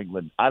for New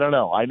England. I don't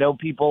know. I know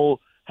people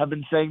have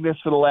been saying this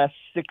for the last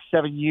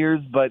 6-7 years,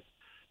 but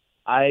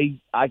I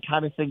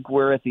kind of think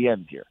we're at the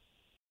end here.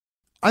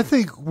 I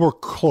think we're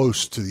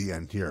close to the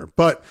end here,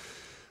 but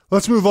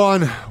let's move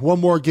on.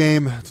 One more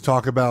game to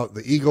talk about,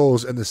 the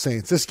Eagles and the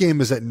Saints. This game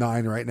is at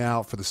 9 right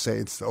now for the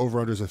Saints. The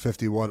over-under is at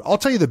 51. I'll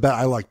tell you the bet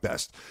I like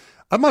best.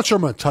 I'm not sure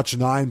I'm going to touch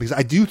 9 because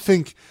I do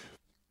think,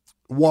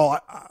 while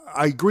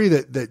I agree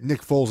that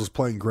Nick Foles is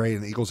playing great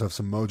and the Eagles have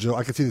some mojo,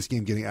 I could see this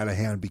game getting out of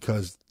hand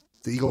because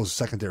the Eagles'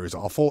 secondary is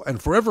awful.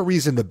 And for whatever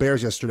reason, the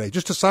Bears yesterday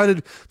just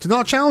decided to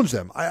not challenge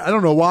them. I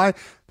don't know why.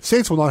 The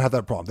Saints will not have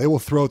that problem. They will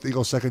throw at the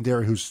Eagles'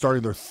 secondary, who's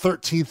starting their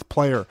 13th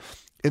player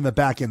in the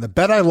back end. The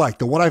bet I like,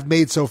 the one I've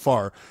made so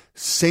far,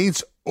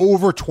 Saints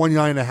over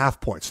 29.5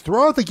 points.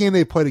 Throughout the game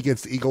they played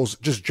against the Eagles,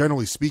 just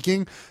generally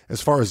speaking,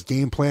 as far as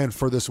game plan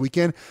for this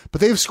weekend,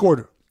 but they've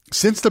scored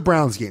since the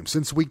Browns game,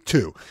 since week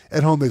 2,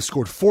 at home, they've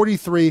scored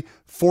 43,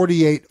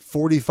 48,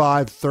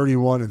 45,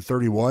 31, and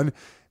 31.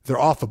 They're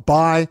off a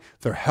bye.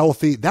 They're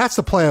healthy. That's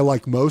the play I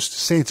like most.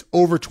 Saints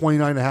over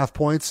 29.5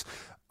 points.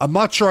 I'm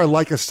not sure I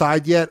like a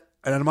side yet,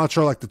 and I'm not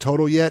sure I like the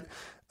total yet.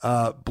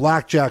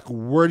 Blackjack,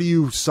 where do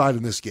you side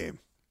in this game?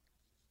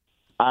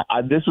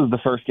 This was the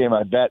first game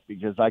I bet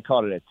because I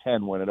caught it at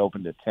 10 when it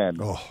opened at 10.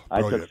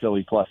 I took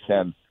Philly plus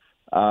 10.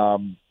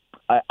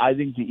 I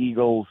think the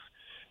Eagles,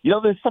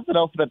 there's something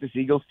else about this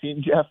Eagles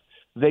team, Geoff.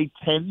 They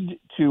tend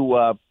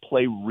to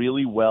play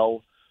really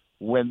well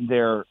when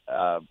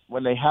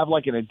they have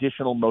like an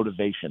additional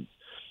motivation.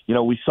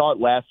 We saw it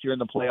last year in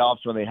the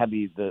playoffs when they had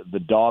the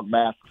dog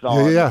masks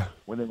on,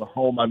 when they were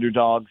home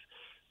underdogs.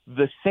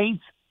 The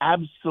Saints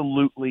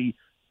absolutely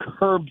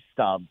curb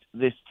stomped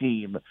this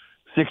team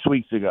 6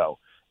 weeks ago.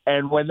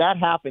 And when that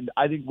happened,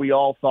 I think we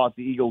all thought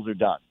the Eagles are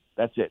done.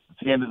 That's it. It's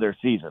the end of their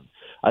season.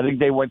 I think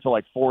they went to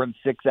like 4-6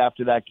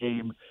 after that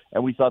game,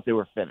 and we thought they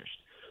were finished.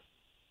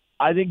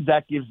 I think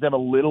that gives them a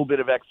little bit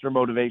of extra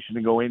motivation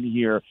to go in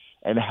here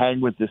and hang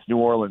with this New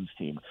Orleans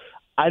team.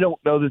 I don't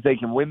know that they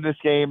can win this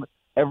game.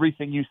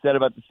 Everything you said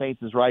about the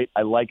Saints is right.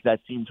 I like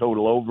that team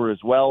total over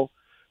as well,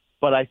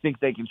 but I think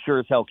they can sure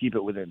as hell keep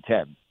it within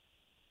 10.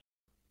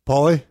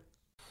 Paulie?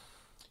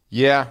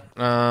 Yeah.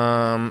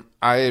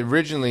 I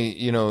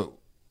originally,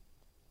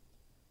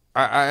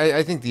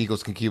 I think the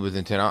Eagles can keep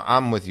within 10.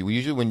 I'm with you.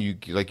 Usually when you,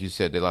 like you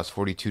said, they lost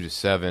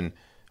 42-7.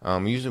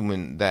 Usually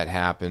when that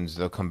happens,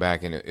 they'll come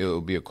back and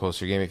it'll be a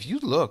closer game. If you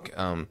look,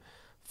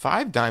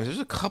 5 Dimes, there's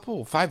a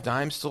couple. 5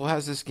 Dimes still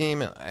has this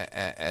game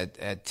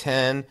at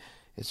 10.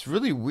 It's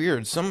really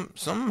weird. Some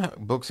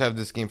books have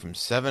this game from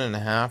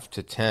 7.5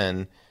 to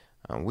 10.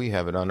 We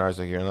have it on ours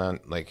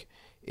like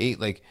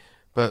 8.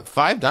 But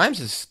 5 Dimes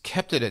has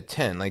kept it at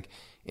 10. And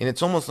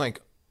it's almost like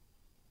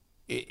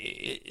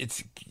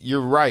it's.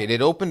 You're right.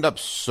 It opened up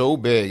so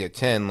big at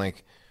 10.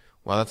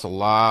 Wow, that's a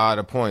lot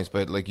of points.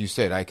 But like you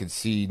said, I could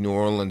see New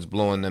Orleans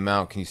blowing them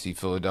out. Can you see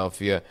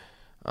Philadelphia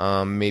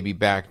maybe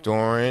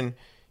backdooring?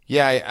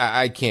 Yeah,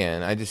 I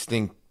can. I just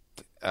think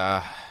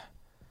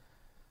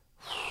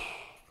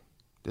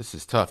this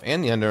is tough.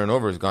 And the under and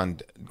over has gone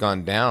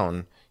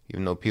down,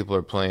 even though people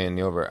are playing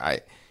the over.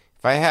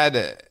 If I had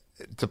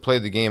to play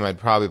the game, I'd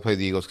probably play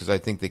the Eagles because I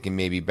think they can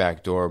maybe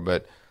backdoor.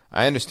 But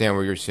I understand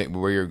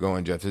where you're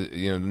going, Geoff.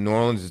 New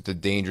Orleans is the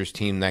dangerous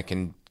team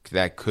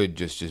that could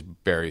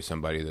just bury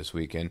somebody this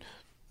weekend.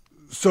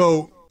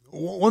 So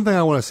one thing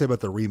I want to say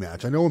about the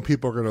rematch, I know when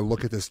people are going to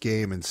look at this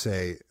game and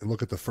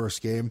look at the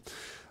first game,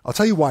 I'll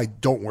tell you why.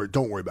 Don't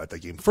worry about that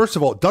game. First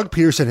of all, Doug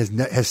Peterson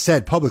has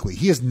said publicly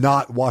he has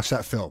not watched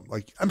that film.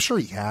 I'm sure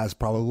he has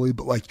probably,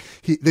 but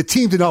the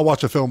team did not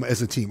watch a film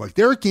as a team.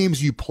 There are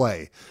games you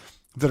play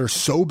that are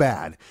so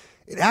bad,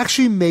 it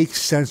actually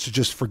makes sense to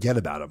just forget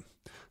about them.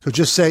 So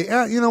just say,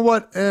 you know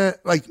what?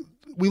 Like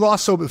we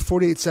lost so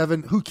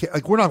 48-7. Who cares?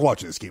 Like we're not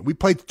watching this game. We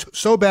played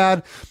so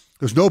bad.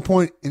 There's no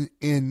point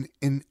in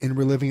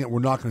reliving it. We're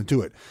not going to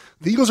do it.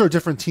 The Eagles are a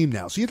different team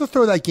now, so you have to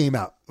throw that game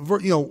out.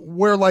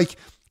 Where like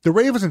the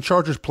Ravens and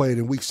Chargers played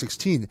in Week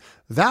 16,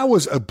 that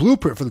was a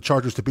blueprint for the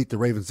Chargers to beat the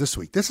Ravens this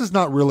week. This is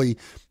not really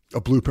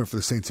a blueprint for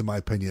the Saints, in my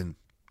opinion,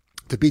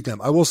 to beat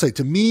them. I will say,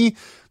 to me,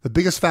 the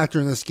biggest factor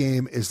in this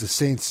game is the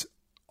Saints'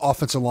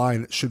 offensive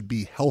line should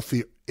be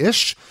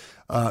healthy-ish.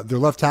 Their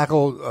left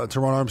tackle,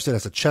 Teron Armstead,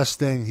 has a chest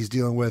thing he's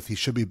dealing with. He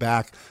should be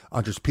back.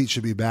 Andres Pete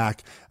should be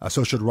back.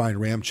 So should Ryan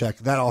Ramczyk.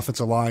 That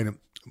offensive line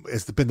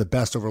has been the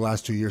best over the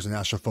last 2 years in the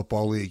National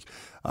Football League.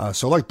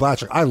 So like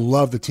Blackjack, I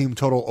love the team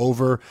total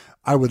over.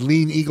 I would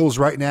lean Eagles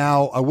right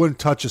now. I wouldn't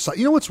touch a side.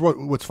 You know what's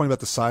funny about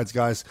the sides,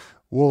 guys?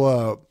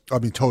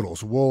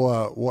 Totals.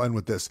 We'll end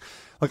with this.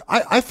 Like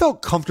I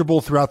felt comfortable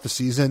throughout the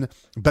season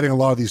betting a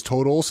lot of these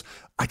totals.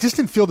 I just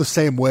didn't feel the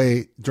same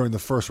way during the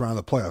first round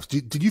of the playoffs.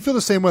 Did you feel the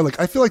same way? Like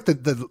I feel like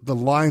the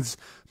lines,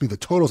 the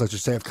totals, I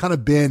should say, have kind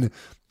of been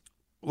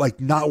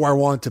like not where I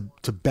wanted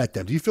to bet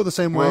them. Do you feel the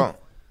same way? Well,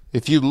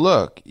 if you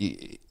look,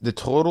 the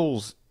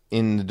totals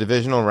in the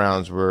divisional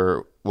rounds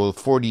were,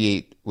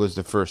 48 was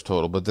the first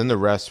total, but then the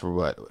rest were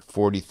what,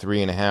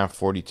 43.5,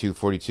 42,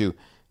 42.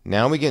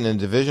 Now we get in a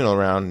divisional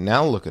round.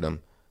 Now look at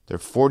them. They're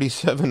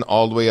 47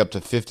 all the way up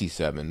to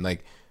 57.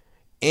 Like,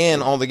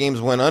 and all the games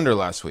went under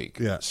last week.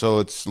 Yeah. So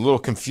it's a little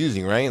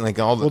confusing, right? Like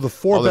all the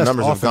best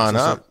numbers have gone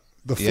up.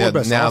 The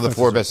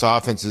four best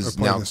offenses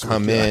now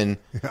come in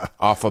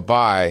off a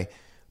bye.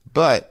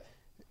 But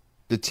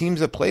the teams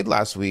that played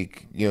last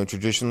week,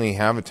 traditionally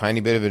have a tiny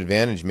bit of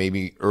advantage.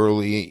 Maybe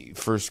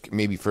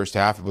first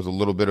half it was a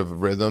little bit of a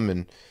rhythm,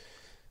 and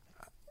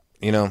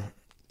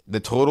the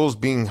totals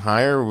being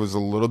higher was a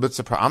little bit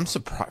surprised. I'm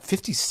surprised.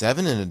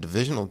 57 in a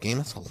divisional game,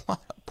 that's a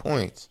lot of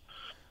points.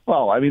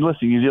 Well,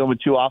 listen, you're dealing with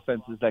two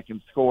offenses that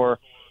can score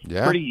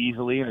pretty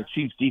easily and a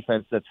Chiefs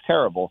defense that's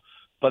terrible.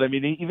 But,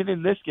 even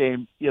in this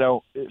game,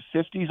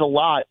 50's a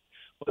lot.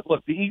 But,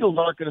 look, the Eagles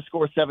aren't going to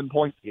score 7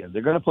 points again.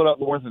 They're going to put up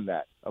more than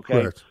that,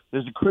 okay? Correct.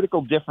 There's a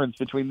critical difference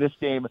between this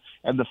game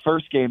and the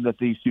first game that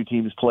these two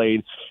teams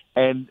played.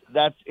 And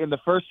that's in the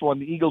first one,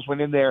 the Eagles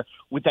went in there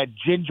with that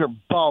ginger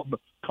bum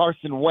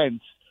Carson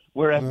Wentz.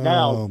 Whereas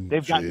now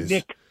they've got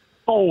Nick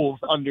Foles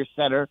under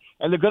center,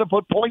 and they're going to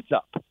put points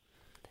up.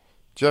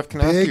 Geoff, can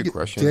I ask you a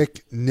question?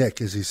 Dick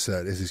Nick, as he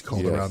said, as he's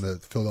called around the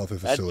Philadelphia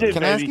facility.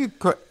 Can I ask you?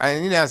 I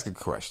need to ask a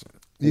question.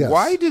 Yes.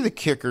 Why do the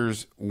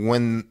kickers,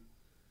 when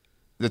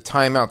the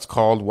timeout's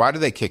called, why do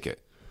they kick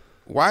it?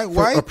 Why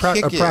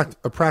kick it?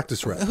 A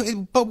practice rep.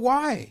 But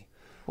why?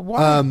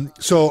 Why?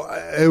 So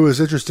it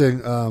was interesting.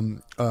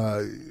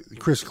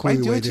 Chris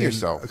Cleary weighed in,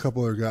 yourself? A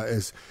couple other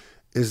guys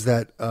is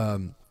that.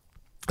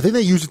 I think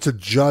they use it to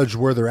judge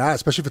where they're at,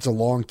 especially if it's a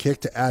long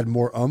kick, to add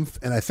more oomph.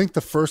 And I think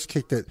the first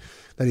kick that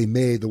he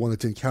made, the one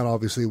that didn't count,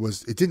 obviously,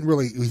 he didn't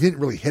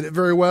really hit it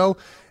very well,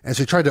 and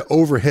so he tried to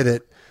overhit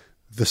it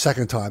the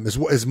second time.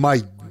 Is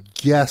my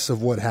guess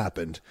of what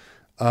happened.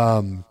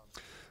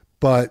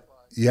 But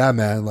yeah,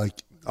 man, like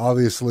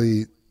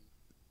obviously.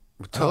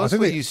 Tell us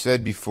what you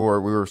said before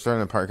we were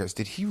starting the podcast.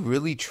 Did he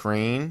really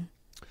train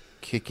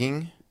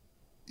kicking?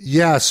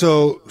 Yeah,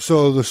 so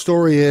the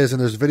story is, and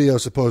there's video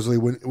supposedly,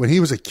 when he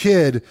was a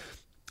kid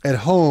at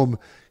home,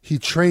 he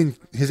trained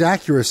his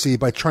accuracy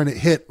by trying to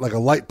hit like a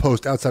light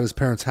post outside his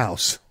parents'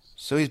 house.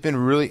 So he's been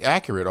really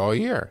accurate all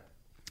year.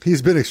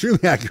 He's been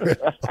extremely accurate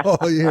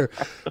all year.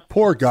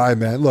 Poor guy,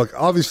 man. Look,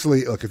 obviously,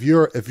 if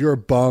you're a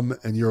bum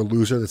and you're a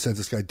loser that sends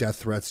this guy death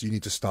threats, you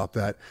need to stop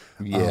that.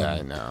 Yeah,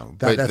 I know.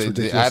 That's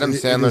ridiculous. The Adam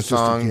Sandler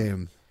song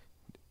game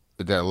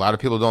that a lot of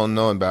people don't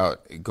know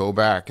about, go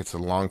back. It's a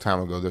long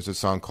time ago. There's a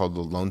song called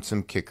 "The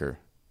Lonesome Kicker."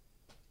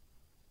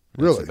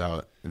 Really?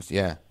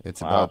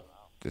 It's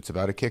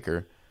about a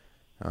kicker.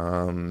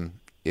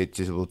 It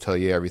just will tell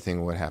you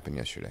everything what happened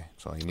yesterday.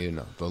 That's all you need to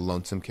know. The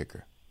Lonesome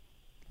Kicker.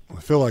 I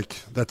feel like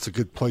that's a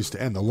good place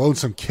to end. The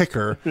Lonesome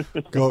Kicker.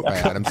 Go, by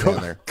Adam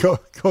Sandler. Go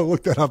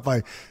look that up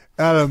by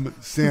Adam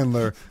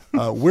Sandler.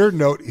 Weird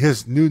note,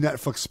 his new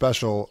Netflix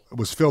special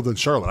was filmed in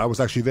Charlotte. I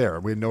was actually there.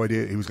 We had no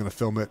idea he was going to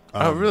film it.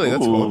 Oh, really?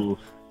 That's cool.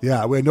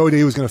 Yeah, we had no idea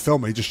he was going to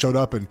film it. He just showed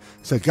up and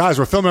said, guys,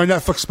 we're filming our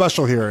Netflix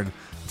special here. And,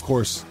 of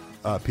course,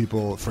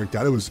 people freaked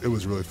out. It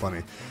was really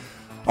funny.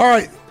 All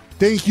right.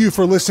 Thank you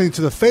for listening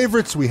to The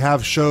Favorites. We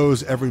have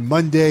shows every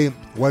Monday,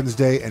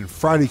 Wednesday, and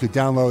Friday. You can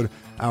download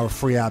our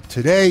free app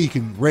today. You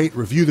can rate,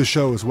 review the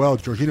show as well.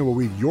 Georgina will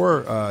read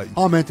your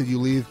comment that you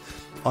leave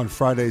on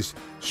Friday's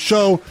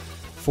show.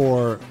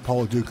 For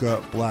Paula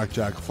Duca,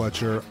 Blackjack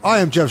Fletcher, I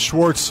am Geoff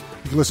Schwartz.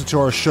 You can listen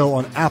to our show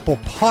on Apple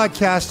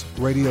Podcast,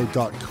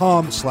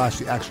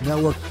 radio.com/The Action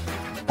Network,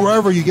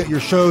 wherever you get your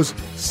shows.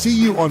 See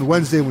you on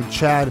Wednesday when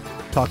Chad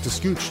talks to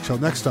Scooch. Till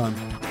next time.